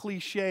cheesy,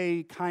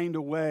 cliche kind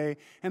of way,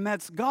 and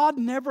that's God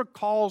never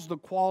calls the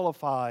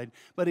qualified,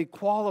 but He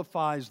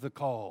qualifies the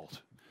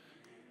called.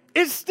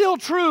 It's still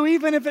true,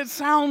 even if it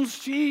sounds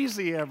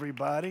cheesy,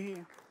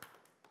 everybody.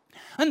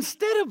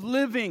 Instead of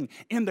living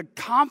in the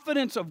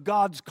confidence of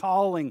God's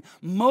calling,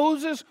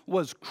 Moses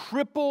was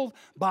crippled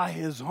by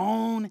his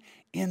own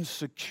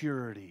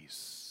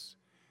insecurities.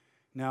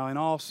 Now, in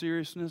all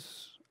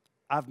seriousness,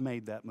 I've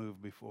made that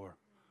move before.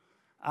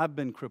 I've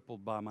been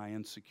crippled by my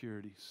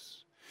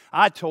insecurities.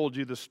 I told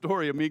you the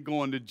story of me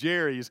going to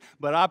Jerry's,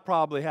 but I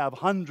probably have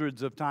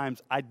hundreds of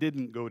times I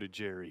didn't go to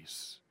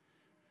Jerry's,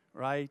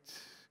 right?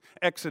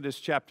 Exodus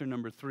chapter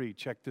number 3,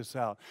 check this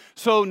out.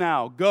 So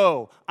now,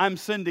 go, I'm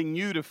sending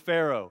you to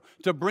Pharaoh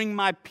to bring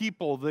my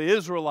people, the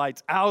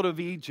Israelites, out of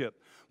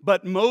Egypt.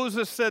 But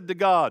Moses said to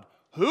God,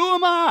 who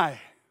am I?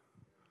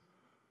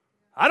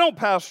 I don't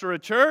pastor a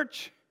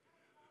church.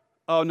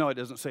 Oh, no, it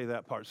doesn't say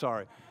that part,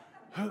 sorry.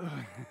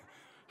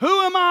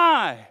 Who am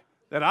I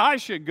that I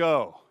should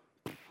go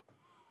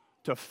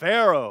to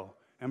Pharaoh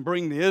and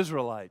bring the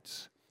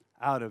Israelites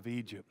out of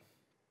Egypt?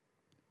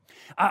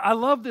 I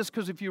love this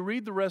because if you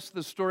read the rest of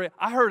the story,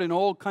 I heard an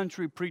old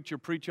country preacher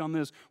preach on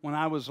this when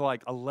I was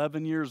like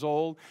 11 years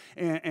old,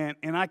 and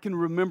I can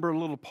remember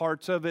little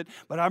parts of it,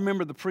 but I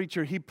remember the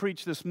preacher, he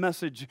preached this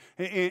message,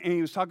 and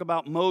he was talking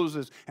about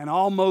Moses, and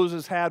all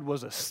Moses had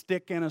was a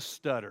stick and a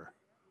stutter.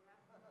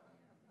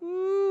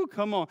 Ooh,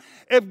 come on.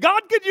 If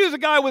God could use a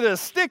guy with a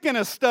stick and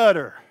a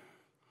stutter,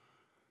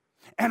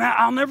 and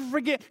I'll never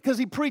forget, because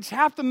he preached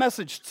half the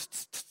message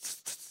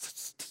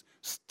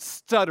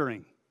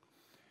stuttering.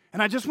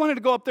 And I just wanted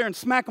to go up there and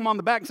smack him on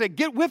the back and say,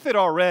 get with it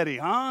already,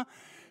 huh?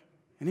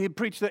 And he had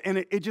preached that, and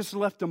it just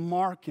left a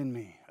mark in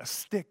me, a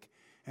stick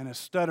and a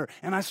stutter.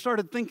 And I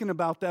started thinking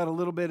about that a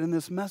little bit in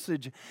this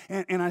message.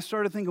 And I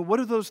started thinking, what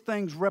do those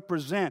things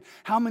represent?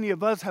 How many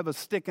of us have a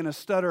stick and a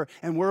stutter,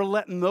 and we're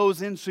letting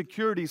those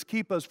insecurities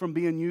keep us from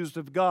being used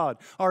of God?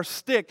 Our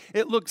stick,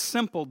 it looks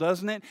simple,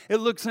 doesn't it?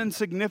 It looks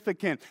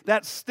insignificant.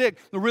 That stick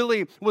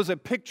really was a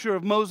picture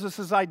of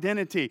Moses'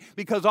 identity,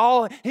 because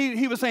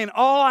he was saying,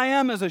 all I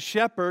am is a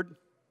shepherd.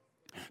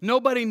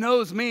 Nobody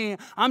knows me.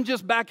 I'm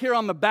just back here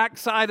on the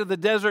backside of the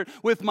desert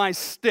with my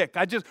stick.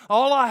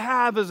 All I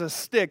have is a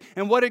stick.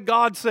 And what did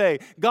God say?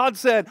 God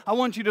said, I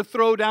want you to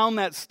throw down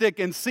that stick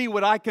and see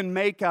what I can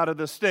make out of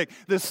the stick.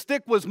 The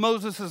stick was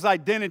Moses'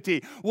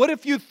 identity. What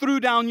if you threw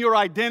down your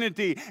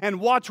identity and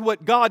watch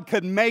what God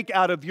could make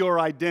out of your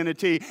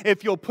identity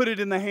if you'll put it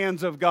in the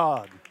hands of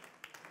God?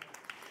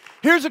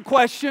 Here's a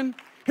question.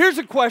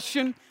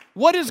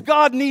 What does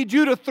God need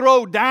you to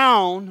throw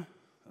down?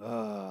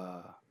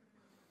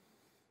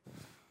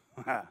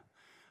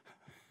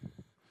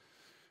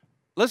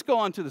 Let's go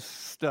on to the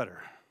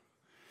stutter.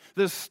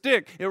 The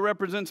stick, it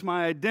represents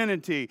my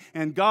identity.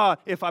 And God,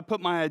 if I put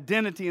my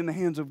identity in the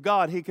hands of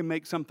God, He can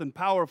make something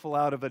powerful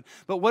out of it.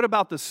 But what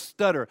about the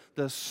stutter?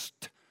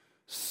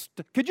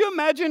 Could you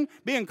imagine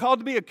being called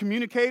to be a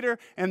communicator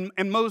and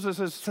Moses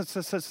is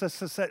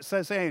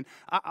saying,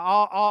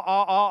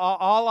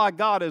 all I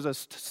got is a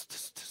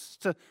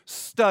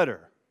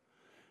stutter.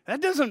 That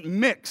doesn't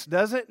mix,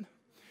 does it?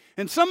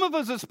 And some of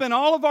us have spent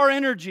all of our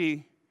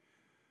energy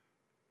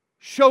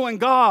showing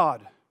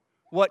God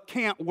what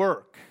can't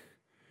work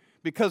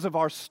because of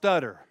our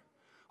stutter,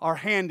 our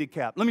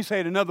handicap. Let me say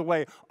it another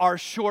way, our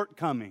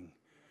shortcoming,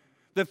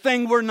 the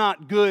thing we're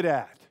not good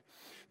at.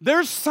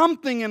 There's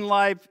something in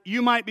life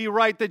you might be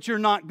right that you're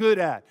not good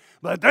at,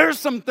 but there's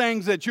some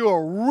things that you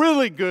are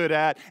really good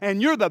at,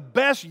 and you're the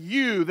best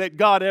you that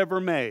God ever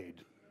made.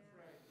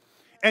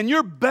 And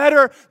you're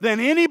better than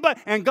anybody.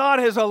 And God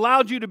has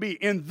allowed you to be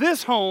in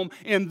this home,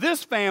 in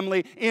this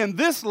family, in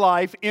this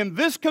life, in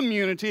this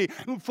community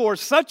for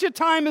such a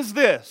time as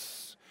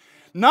this.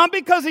 Not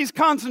because He's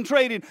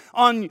concentrated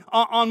on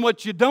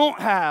what you don't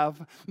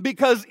have,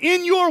 because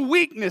in your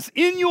weakness,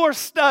 in your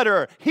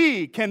stutter,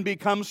 He can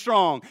become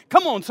strong.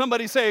 Come on,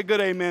 somebody say a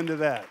good amen to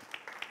that.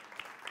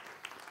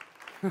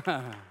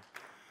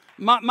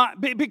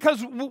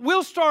 Because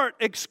we'll start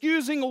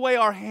excusing away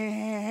our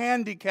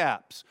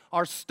handicaps,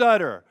 our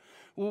stutter.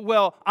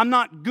 Well, I'm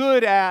not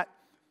good at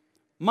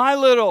my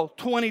little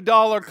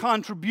 $20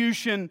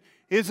 contribution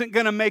isn't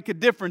going to make a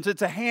difference.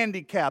 It's a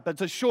handicap.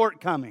 It's a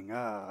shortcoming.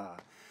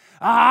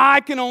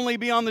 I can only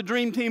be on the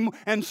dream team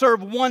and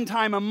serve one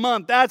time a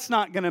month. That's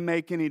not going to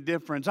make any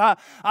difference.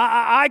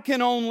 I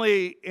can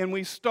only, and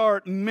we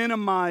start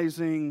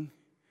minimizing.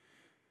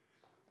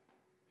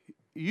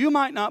 You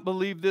might not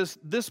believe this.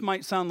 This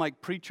might sound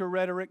like preacher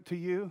rhetoric to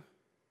you.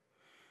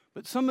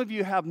 But some of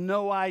you have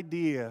no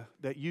idea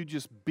that you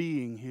just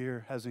being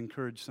here has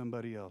encouraged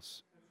somebody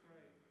else.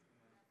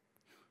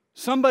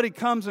 Somebody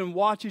comes and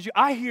watches you.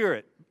 I hear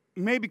it,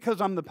 maybe because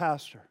I'm the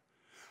pastor.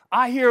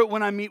 I hear it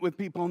when I meet with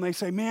people and they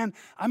say, man,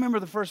 I remember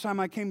the first time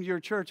I came to your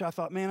church, I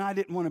thought, man, I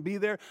didn't want to be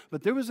there.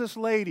 But there was this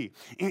lady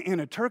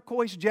in a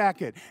turquoise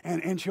jacket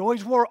and she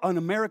always wore an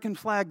American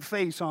flag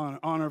face on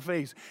her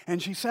face.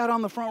 And she sat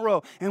on the front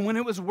row. And when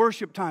it was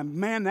worship time,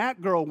 man,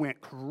 that girl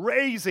went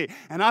crazy.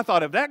 And I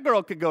thought, if that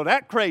girl could go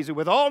that crazy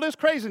with all this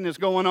craziness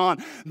going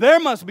on, there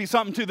must be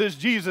something to this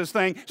Jesus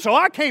thing. So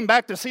I came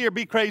back to see her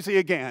be crazy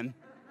again.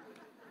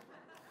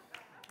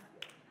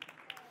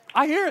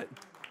 I hear it.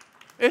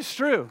 It's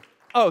true.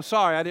 Oh,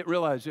 sorry, I didn't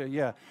realize.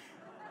 Yeah.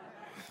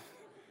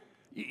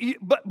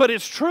 But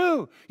it's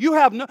true. You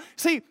have no...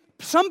 See,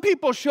 some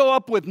people show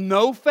up with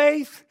no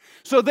faith,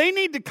 so they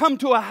need to come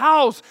to a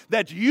house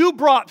that you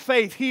brought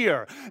faith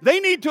here. They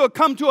need to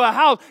come to a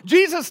house.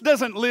 Jesus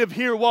doesn't live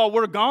here while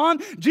we're gone.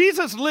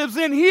 Jesus lives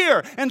in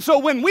here. And so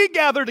when we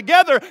gather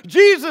together,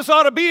 Jesus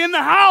ought to be in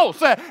the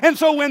house. And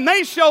so when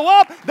they show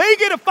up, they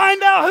get to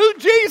find out who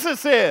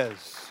Jesus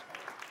is.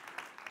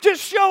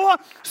 Just show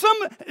up.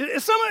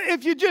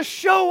 If you just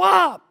show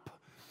up,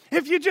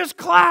 if you just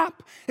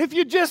clap, if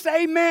you just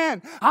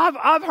amen.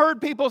 I've heard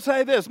people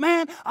say this,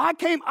 man, I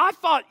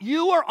thought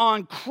you were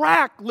on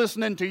crack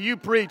listening to you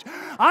preach.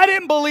 I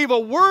didn't believe a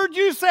word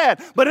you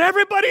said, but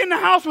everybody in the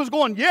house was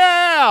going,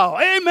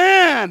 yeah,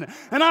 amen.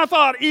 And I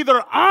thought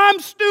either I'm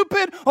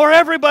stupid or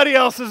everybody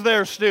else is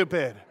there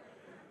stupid.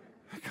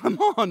 Come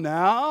on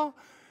now.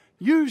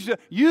 Use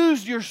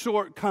your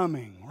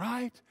shortcoming,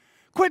 right?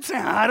 Quit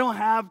saying, I don't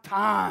have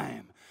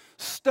time.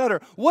 Stutter.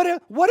 What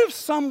if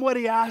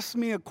somebody asks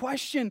me a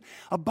question,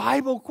 a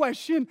Bible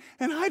question,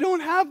 and I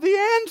don't have the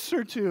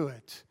answer to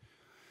it?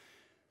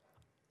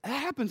 That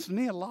happens to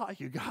me a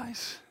lot, you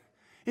guys.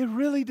 It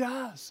really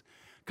does.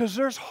 Because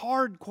there's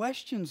hard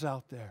questions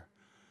out there.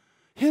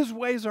 His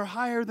ways are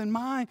higher than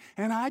mine,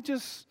 and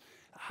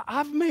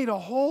I've made a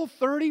whole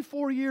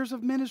 34 years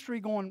of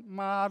ministry going,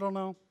 I don't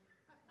know.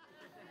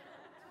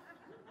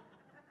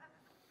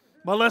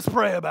 But let's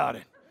pray about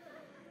it.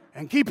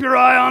 And keep your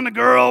eye on the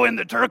girl in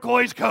the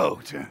turquoise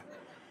coat, and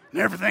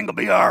everything will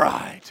be all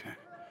right.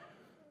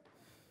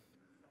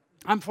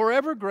 I'm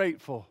forever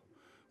grateful.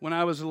 When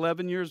I was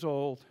 11 years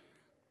old,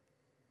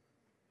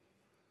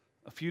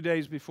 a few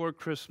days before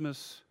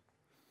Christmas,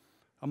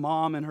 a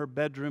mom in her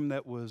bedroom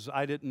that was,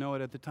 I didn't know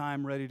it at the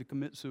time, ready to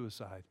commit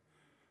suicide.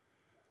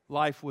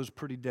 Life was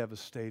pretty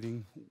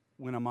devastating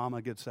when a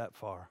mama gets that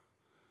far.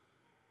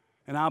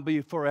 And I'll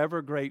be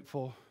forever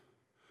grateful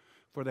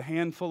for the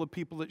handful of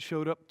people that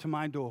showed up to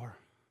my door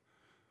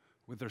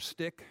with their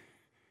stick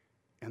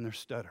and their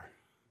stutter.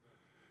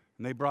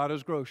 And they brought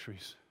us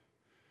groceries.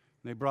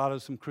 And they brought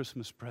us some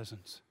Christmas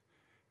presents.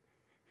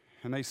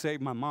 And they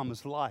saved my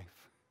mama's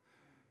life.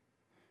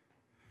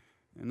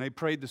 And they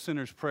prayed the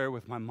sinner's prayer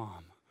with my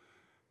mom.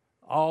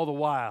 All the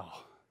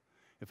while,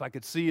 if I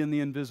could see in the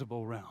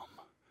invisible realm,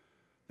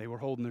 they were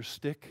holding their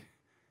stick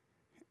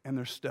and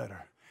their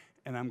stutter.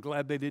 And I'm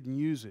glad they didn't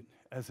use it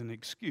as an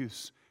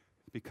excuse,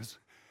 because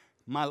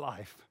my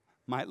life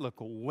might look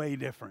way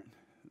different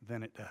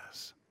than it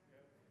does.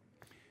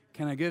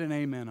 Can I get an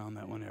amen on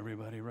that one,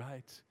 everybody,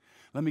 right?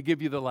 Let me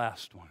give you the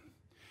last one.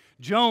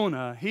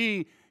 Jonah,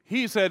 he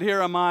said,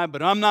 here am I,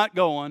 but I'm not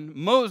going.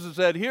 Moses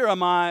said, here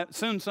am I,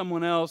 send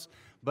someone else.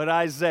 But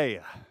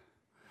Isaiah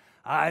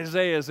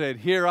said,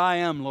 here I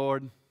am,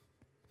 Lord.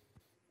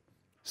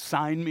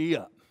 Sign me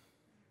up.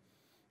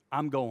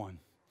 I'm going.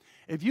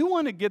 If you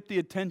want to get the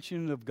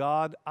attention of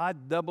God, I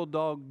double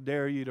dog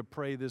dare you to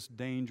pray this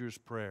dangerous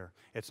prayer.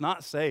 It's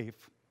not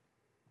safe.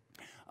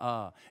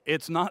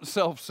 It's not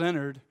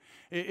self-centered.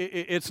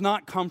 It's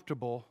not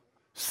comfortable.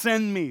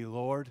 Send me,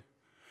 Lord.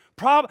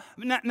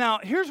 Now,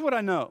 here's what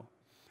I know.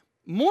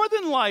 More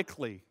than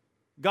likely,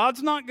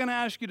 God's not going to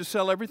ask you to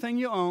sell everything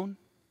you own.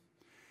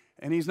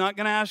 And He's not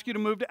going to ask you to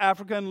move to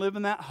Africa and live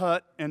in that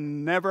hut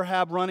and never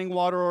have running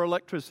water or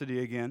electricity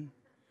again.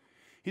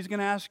 He's going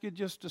to ask you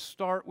just to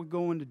start with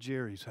going to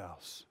Jerry's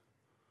house.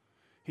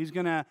 He's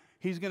going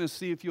to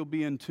see if you'll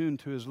be in tune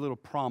to His little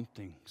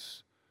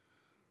promptings,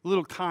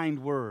 little kind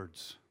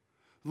words,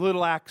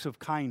 little acts of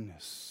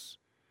kindness.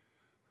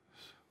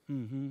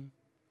 Send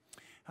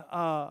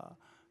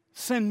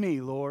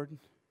me, Lord.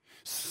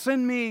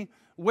 Send me.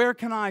 Where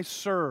can I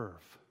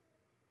serve?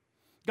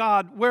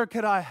 God, where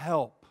could I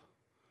help?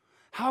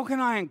 How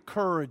can I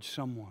encourage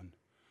someone?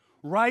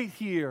 Right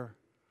here,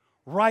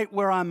 right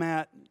where I'm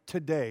at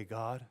today,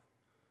 God.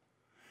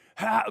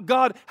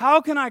 God,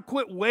 how can I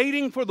quit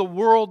waiting for the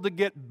world to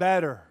get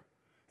better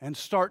and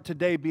start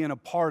today being a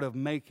part of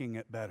making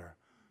it better?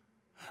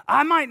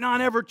 I might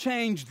not ever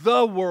change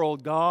the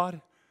world,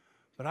 God,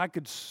 But I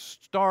could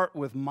start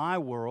with my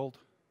world.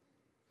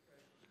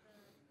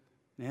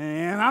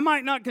 And I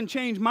might not can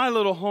change my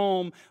little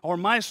home or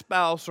my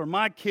spouse or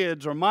my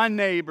kids or my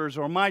neighbors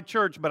or my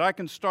church, but I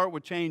can start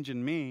with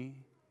changing me.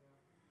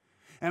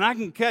 And I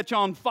can catch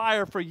on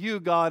fire for you,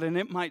 God, and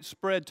it might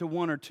spread to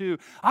one or two.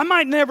 I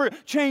might never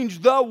change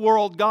the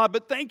world, God,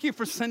 but thank you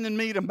for sending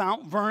me to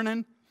Mount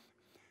Vernon.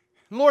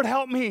 Lord,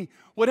 help me.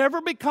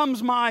 Whatever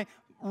becomes my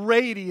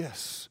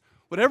radius,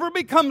 whatever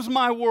becomes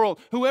my world,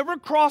 whoever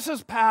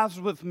crosses paths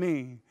with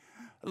me,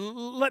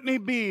 let me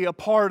be a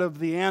part of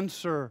the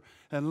answer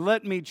and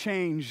let me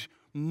change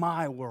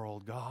my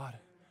world, God.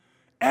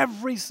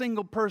 Every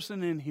single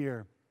person in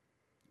here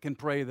can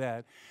pray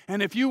that.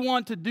 And if you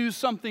want to do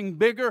something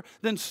bigger,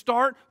 then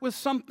start with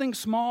something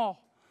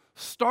small.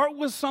 Start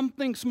with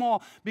something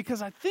small.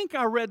 Because I think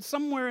I read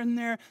somewhere in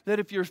there that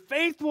if you're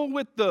faithful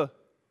with the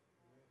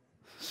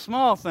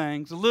small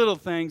things, the little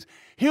things,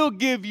 He'll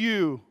give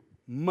you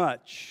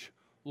much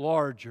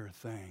larger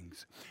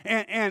things.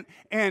 And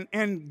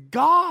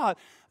God,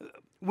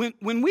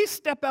 when we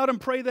step out and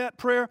pray that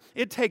prayer,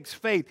 it takes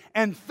faith.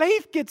 And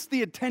faith gets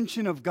the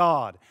attention of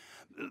God.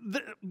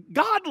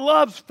 God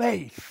loves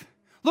faith.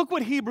 Look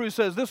what Hebrews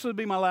says. This would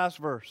be my last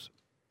verse.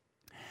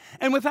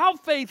 And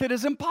without faith, it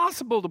is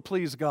impossible to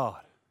please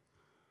God.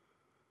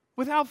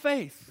 Without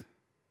faith.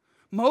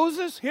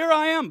 Moses, here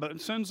I am, but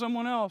send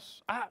someone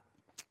else.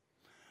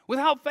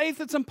 Without faith,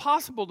 it's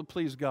impossible to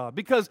please God,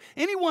 because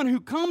anyone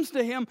who comes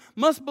to Him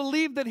must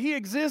believe that He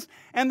exists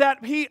and that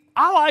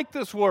I like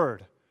this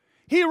word.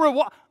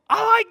 I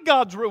like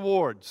God's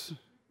rewards.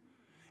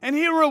 And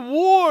He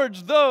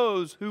rewards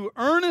those who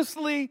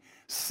earnestly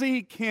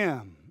seek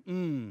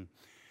Him.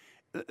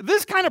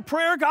 This kind of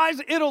prayer, guys,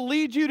 it'll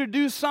lead you to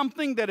do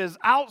something that is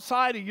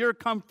outside of your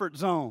comfort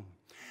zone.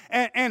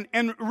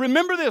 And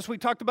remember this, we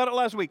talked about it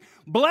last week.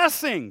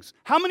 Blessings.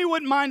 How many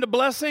wouldn't mind a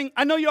blessing?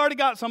 I know you already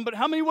got some, but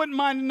how many wouldn't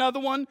mind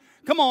another one?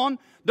 Come on,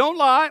 don't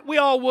lie, we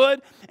all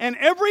would. And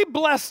every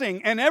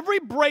blessing and every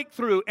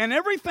breakthrough and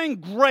everything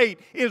great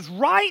is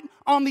right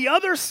on the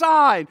other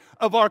side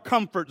of our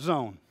comfort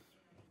zone.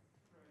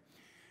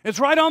 It's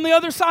right on the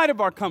other side of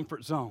our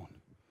comfort zone.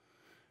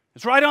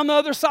 It's right on the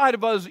other side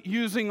of us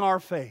using our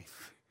faith.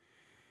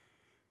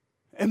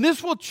 And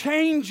this will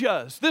change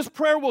us. This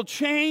prayer will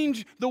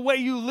change the way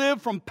you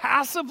live from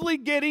passively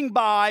getting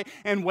by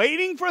and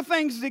waiting for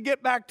things to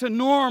get back to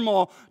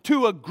normal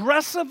to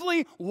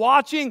aggressively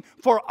watching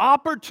for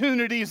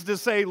opportunities to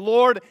say,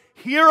 Lord,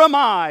 here am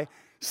I.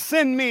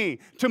 Send me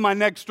to my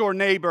next door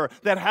neighbor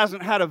that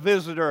hasn't had a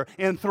visitor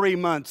in 3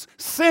 months.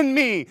 Send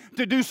me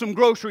to do some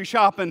grocery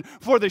shopping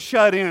for the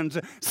shut-ins.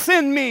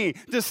 Send me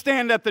to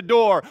stand at the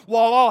door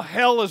while all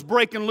hell is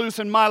breaking loose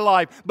in my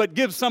life, but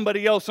give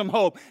somebody else some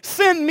hope.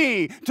 Send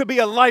me to be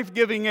a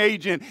life-giving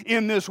agent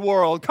in this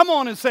world. Come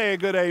on and say a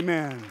good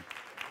amen.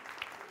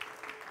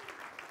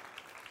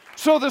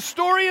 So the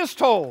story is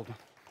told.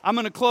 I'm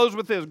going to close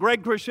with this.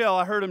 Greg Chrishell,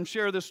 I heard him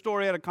share this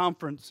story at a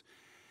conference.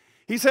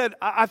 He said,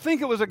 I think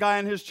it was a guy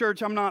in his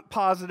church. I'm not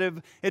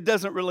positive. It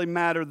doesn't really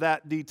matter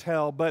that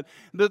detail. But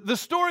the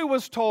story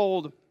was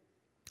told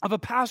of a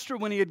pastor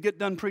when he had get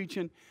done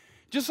preaching.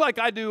 Just like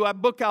I do, I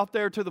book out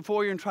there to the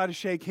foyer and try to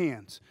shake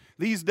hands.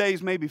 These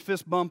days, maybe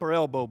fist bump or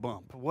elbow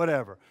bump,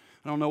 whatever.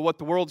 I don't know what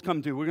the world's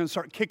come to. We're going to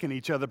start kicking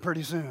each other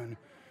pretty soon.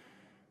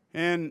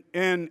 And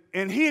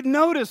he had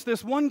noticed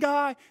this one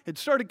guy had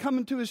started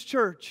coming to his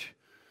church.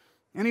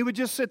 And he would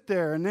just sit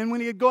there. And then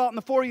when he'd go out in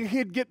the foyer,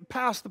 he'd get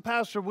past the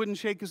pastor, wouldn't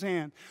shake his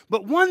hand.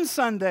 But one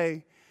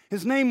Sunday,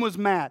 his name was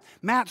Matt.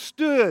 Matt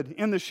stood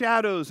in the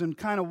shadows and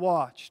kind of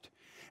watched.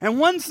 And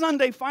one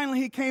Sunday,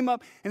 finally, he came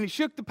up and he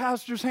shook the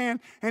pastor's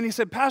hand. And he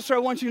said, Pastor, I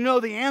want you to know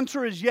the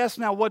answer is yes.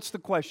 Now, what's the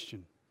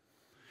question?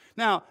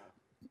 Now,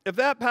 if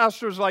that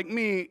pastor's like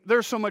me,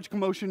 there's so much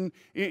commotion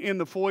in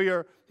the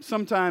foyer.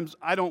 Sometimes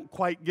I don't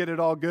quite get it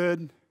all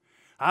good.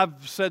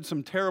 I've said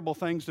some terrible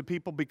things to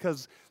people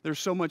because there's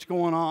so much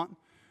going on.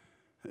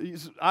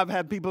 I've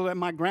had people that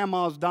my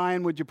grandma's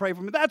dying, would you pray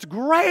for me? That's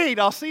great,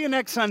 I'll see you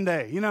next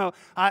Sunday. You know,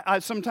 I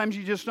sometimes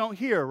you just don't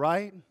hear,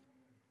 right?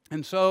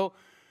 And so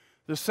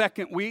the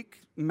second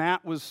week,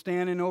 Matt was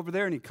standing over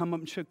there and he come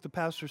up and shook the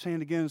pastor's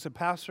hand again and said,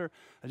 Pastor,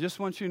 I just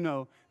want you to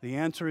know the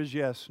answer is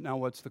yes. Now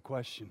what's the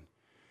question?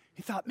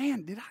 He thought,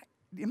 man,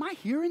 am I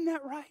hearing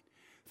that right?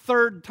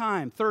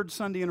 Third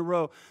Sunday in a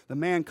row, the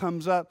man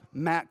comes up,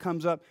 Matt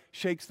comes up,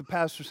 shakes the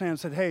pastor's hand and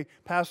said, hey,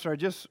 Pastor, I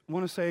just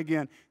want to say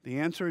again, the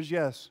answer is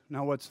yes.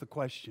 Now what's the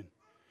question?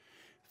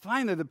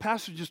 Finally, the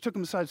pastor just took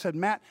him aside and said,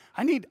 Matt,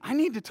 I need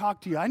to talk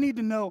to you. I need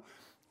to know,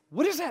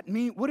 what does that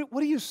mean? What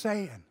are you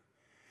saying?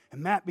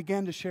 And Matt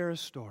began to share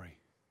his story.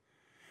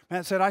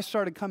 Matt said, I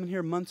started coming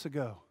here months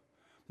ago.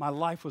 My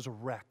life was a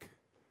wreck.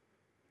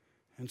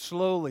 And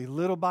slowly,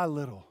 little by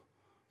little,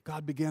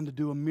 God began to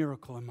do a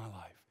miracle in my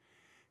life.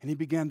 And He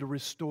began to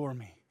restore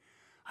me.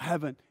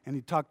 And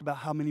he talked about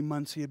how many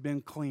months he had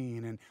been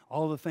clean and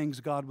all the things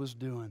God was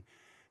doing.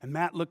 And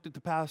Matt looked at the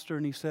pastor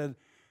and he said,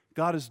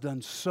 God has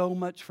done so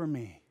much for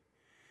me.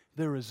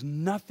 There is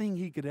nothing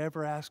He could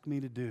ever ask me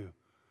to do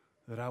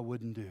that I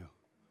wouldn't do.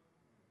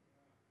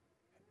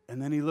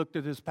 And then he looked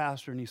at his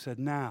pastor and he said,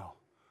 now,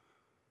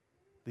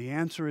 the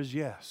answer is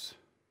yes.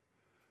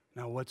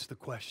 Now, what's the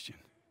question?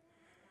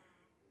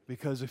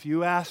 Because if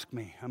you ask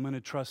me, I'm going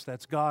to trust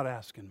that's God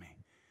asking me.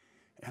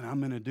 And I'm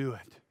going to do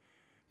it.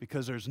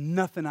 Because there's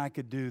nothing I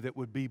could do that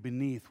would be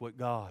beneath what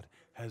God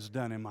has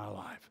done in my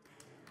life.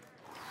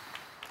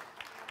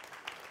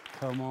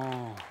 Come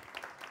on.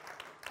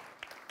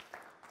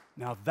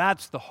 Now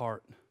that's the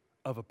heart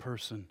of a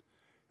person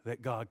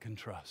that God can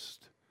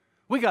trust.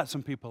 We got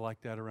some people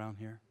like that around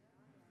here.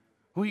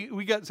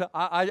 We got. So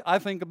I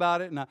think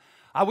about it, and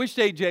I wish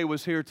AJ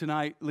was here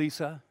tonight,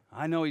 Lisa.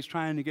 I know he's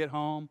trying to get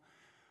home,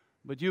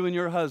 but you and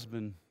your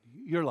husband,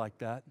 you're like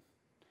that.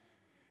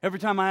 Every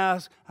time I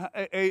ask,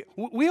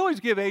 we always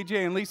give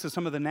AJ and Lisa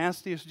some of the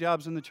nastiest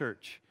jobs in the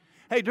church.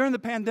 Hey, during the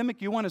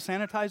pandemic, you want to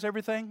sanitize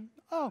everything?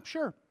 Oh,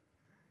 sure.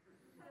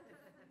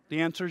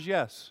 The answer is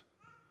yes.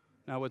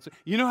 Now,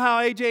 you know how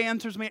AJ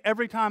answers me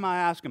every time I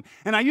ask him?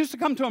 And I used to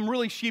come to him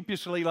really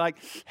sheepishly like,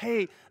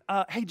 hey,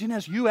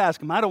 Janess, you ask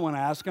him. I don't want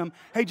to ask him.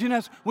 Hey,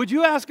 Janess, would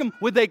you ask him,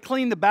 would they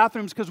clean the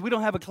bathrooms because we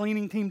don't have a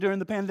cleaning team during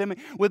the pandemic?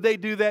 Would they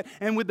do that?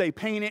 And would they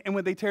paint it? And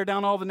would they tear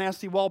down all the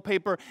nasty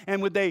wallpaper?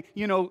 And would they,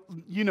 and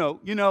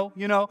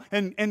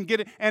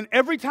get it? And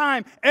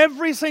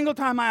every single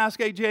time I ask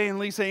AJ and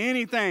Lisa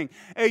anything,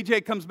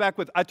 AJ comes back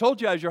with, I told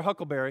you I was your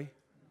huckleberry.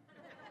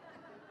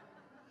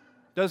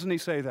 Doesn't he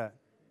say that?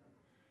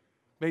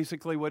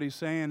 Basically what he's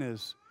saying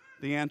is,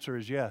 the answer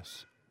is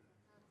yes.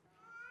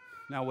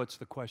 Now what's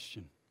the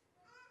question?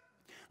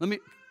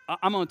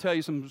 I'm going to tell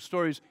you some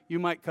stories. You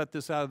might cut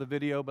this out of the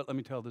video, but let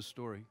me tell this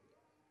story.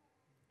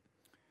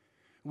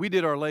 We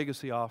did our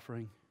legacy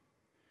offering.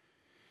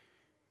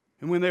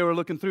 And when they were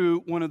looking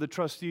through, one of the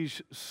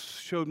trustees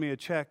showed me a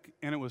check,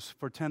 and it was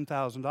for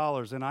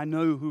 $10,000. And I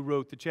know who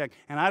wrote the check.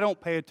 And I don't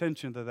pay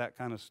attention to that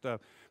kind of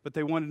stuff, but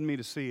they wanted me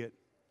to see it.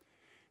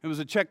 It was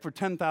a check for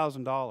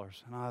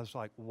 $10,000. And I was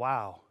like,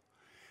 wow.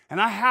 And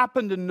I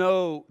happened to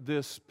know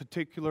this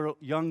particular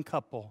young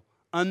couple,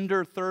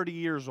 under 30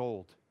 years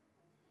old.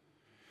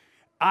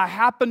 I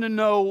happen to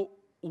know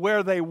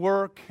where they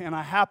work, and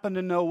I happen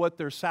to know what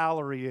their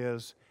salary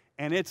is,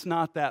 and it's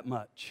not that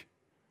much.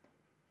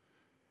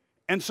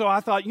 And so I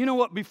thought, you know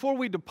what, before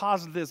we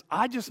deposit this,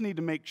 I just need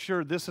to make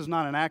sure this is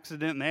not an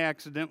accident, and they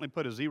accidentally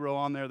put a zero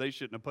on there they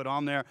shouldn't have put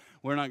on there.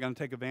 We're not going to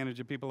take advantage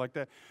of people like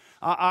that.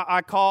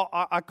 I call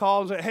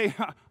and say, hey,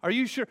 are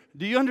you sure?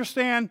 Do you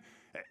understand?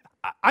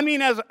 I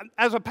mean, as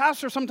a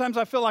pastor, sometimes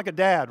I feel like a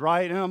dad,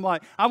 right? And I'm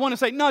like, I want to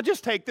say, no,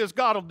 just take this.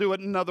 God will do it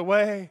another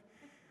way.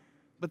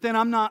 But then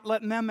I'm not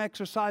letting them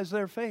exercise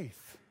their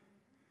faith.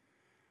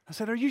 I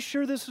said, are you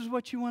sure this is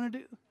what you want to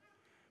do?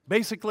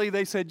 Basically,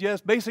 they said yes.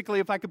 Basically,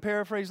 if I could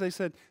paraphrase, they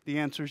said, the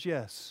answer is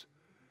yes.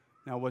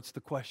 Now, what's the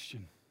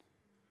question?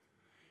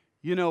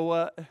 You know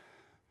what?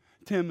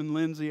 Tim and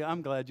Lindsay,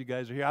 I'm glad you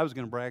guys are here. I was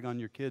going to brag on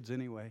your kids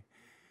anyway.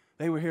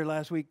 They were here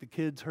last week. The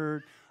kids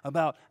heard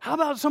about, how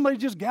about somebody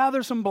just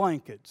gather some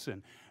blankets?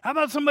 And how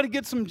about somebody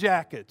get some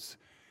jackets?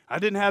 I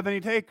didn't have any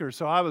takers,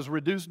 so I was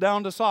reduced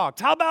down to socks.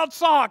 How about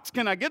socks?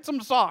 Can I get some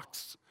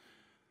socks?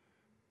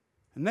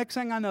 And next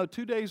thing I know,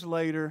 2 days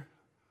later,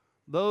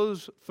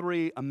 those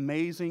three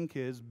amazing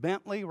kids,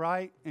 Bentley,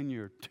 right, and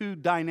your two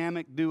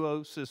dynamic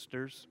duo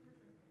sisters,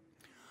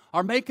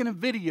 are making a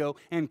video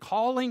and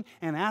calling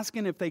and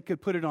asking if they could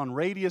put it on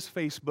Radius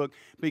Facebook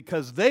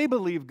because they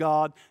believe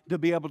God to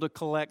be able to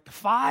collect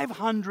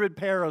 500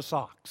 pair of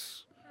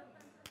socks.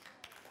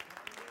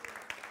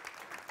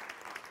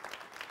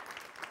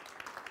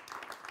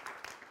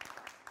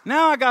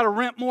 Now I got to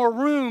rent more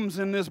rooms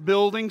in this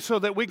building so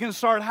that we can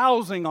start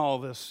housing all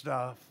this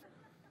stuff.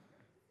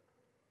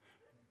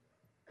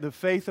 The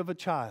faith of a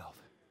child.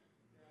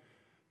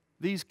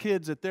 These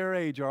kids at their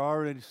age are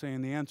already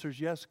saying the answer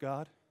is yes,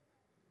 God.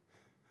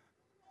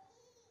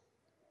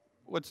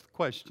 What's the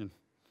question?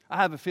 I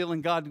have a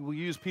feeling God will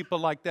use people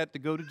like that to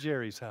go to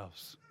Jerry's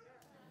house.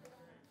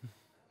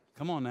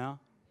 Come on now.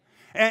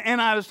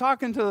 And I was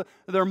talking to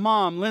their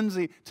mom,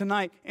 Lindsay,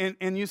 tonight,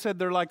 and you said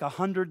they're like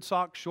 100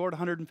 socks short,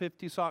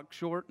 150 socks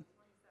short.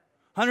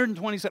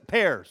 127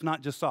 pairs,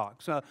 not just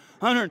socks.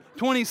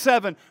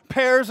 127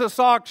 pairs of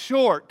socks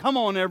short. Come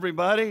on,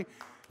 everybody.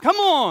 Come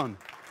on.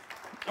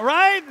 All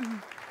right?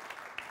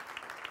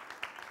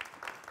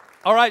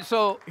 All right,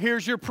 so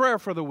here's your prayer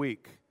for the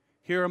week.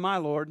 Here am I,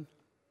 Lord.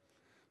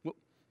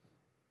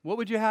 What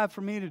would you have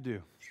for me to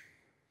do?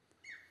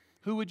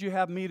 Who would you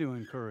have me to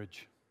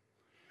encourage?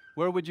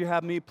 Where would you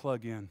have me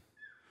plug in?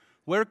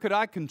 Where could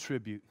I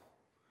contribute?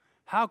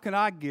 How can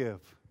I give?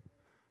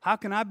 How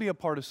can I be a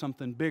part of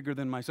something bigger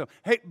than myself?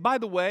 Hey, by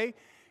the way,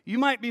 you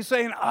might be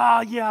saying,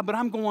 yeah, but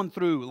I'm going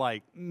through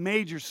like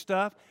major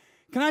stuff.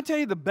 Can I tell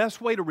you the best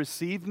way to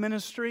receive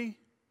ministry?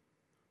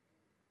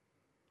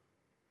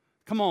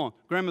 Come on,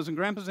 grandmas and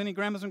grandpas, any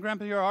grandmas and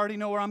grandpas here already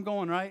know where I'm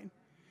going, right?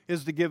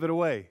 Is to give it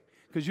away.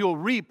 Because you'll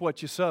reap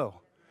what you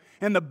sow.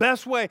 And the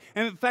best way,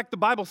 and in fact, the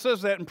Bible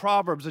says that in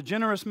Proverbs, a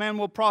generous man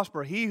will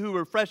prosper. He who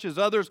refreshes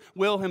others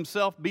will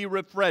himself be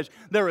refreshed.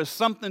 There is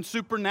something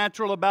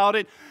supernatural about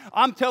it.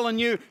 I'm telling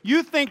you,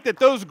 you think that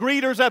those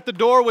greeters at the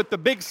door with the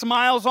big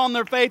smiles on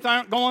their face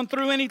aren't going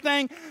through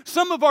anything?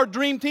 Some of our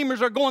dream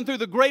teamers are going through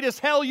the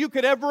greatest hell you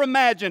could ever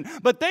imagine.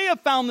 But they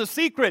have found the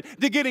secret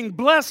to getting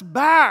blessed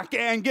back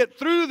and get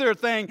through their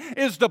thing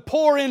is to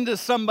pour into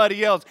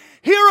somebody else.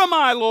 Here am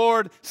I,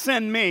 Lord,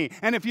 send me.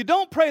 And if you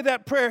don't pray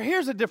that prayer,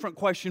 here's a different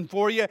question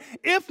for you.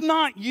 If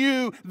not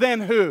you, then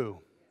who?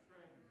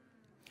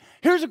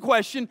 Here's a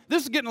question.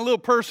 This is getting a little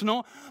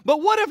personal.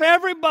 But what if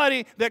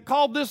everybody that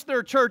called this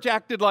their church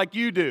acted like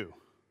you do?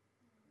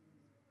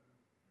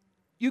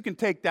 You can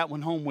take that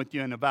one home with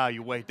you and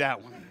evaluate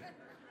that one.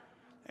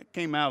 That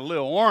came out a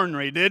little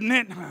ornery, didn't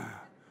it?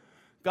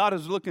 God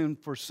is looking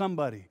for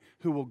somebody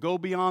who will go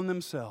beyond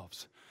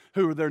themselves,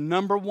 who their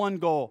number one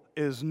goal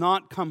is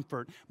not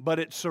comfort, but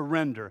it's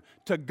surrender.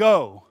 To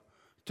go,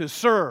 to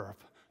serve,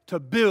 to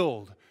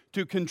build,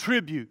 to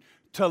contribute,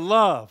 to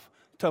love,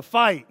 to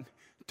fight,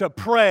 to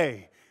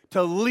pray,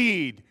 to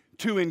lead,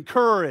 to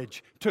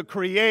encourage, to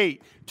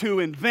create, to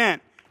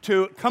invent,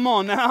 to, come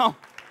on now.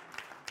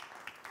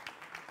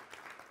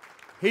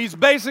 He's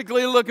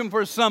basically looking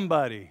for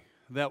somebody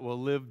that will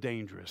live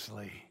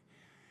dangerously.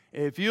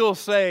 If you'll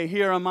say,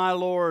 here am I,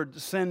 Lord,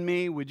 send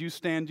me, would you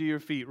stand to your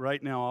feet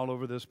right now all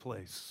over this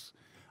place?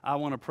 I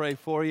want to pray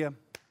for you.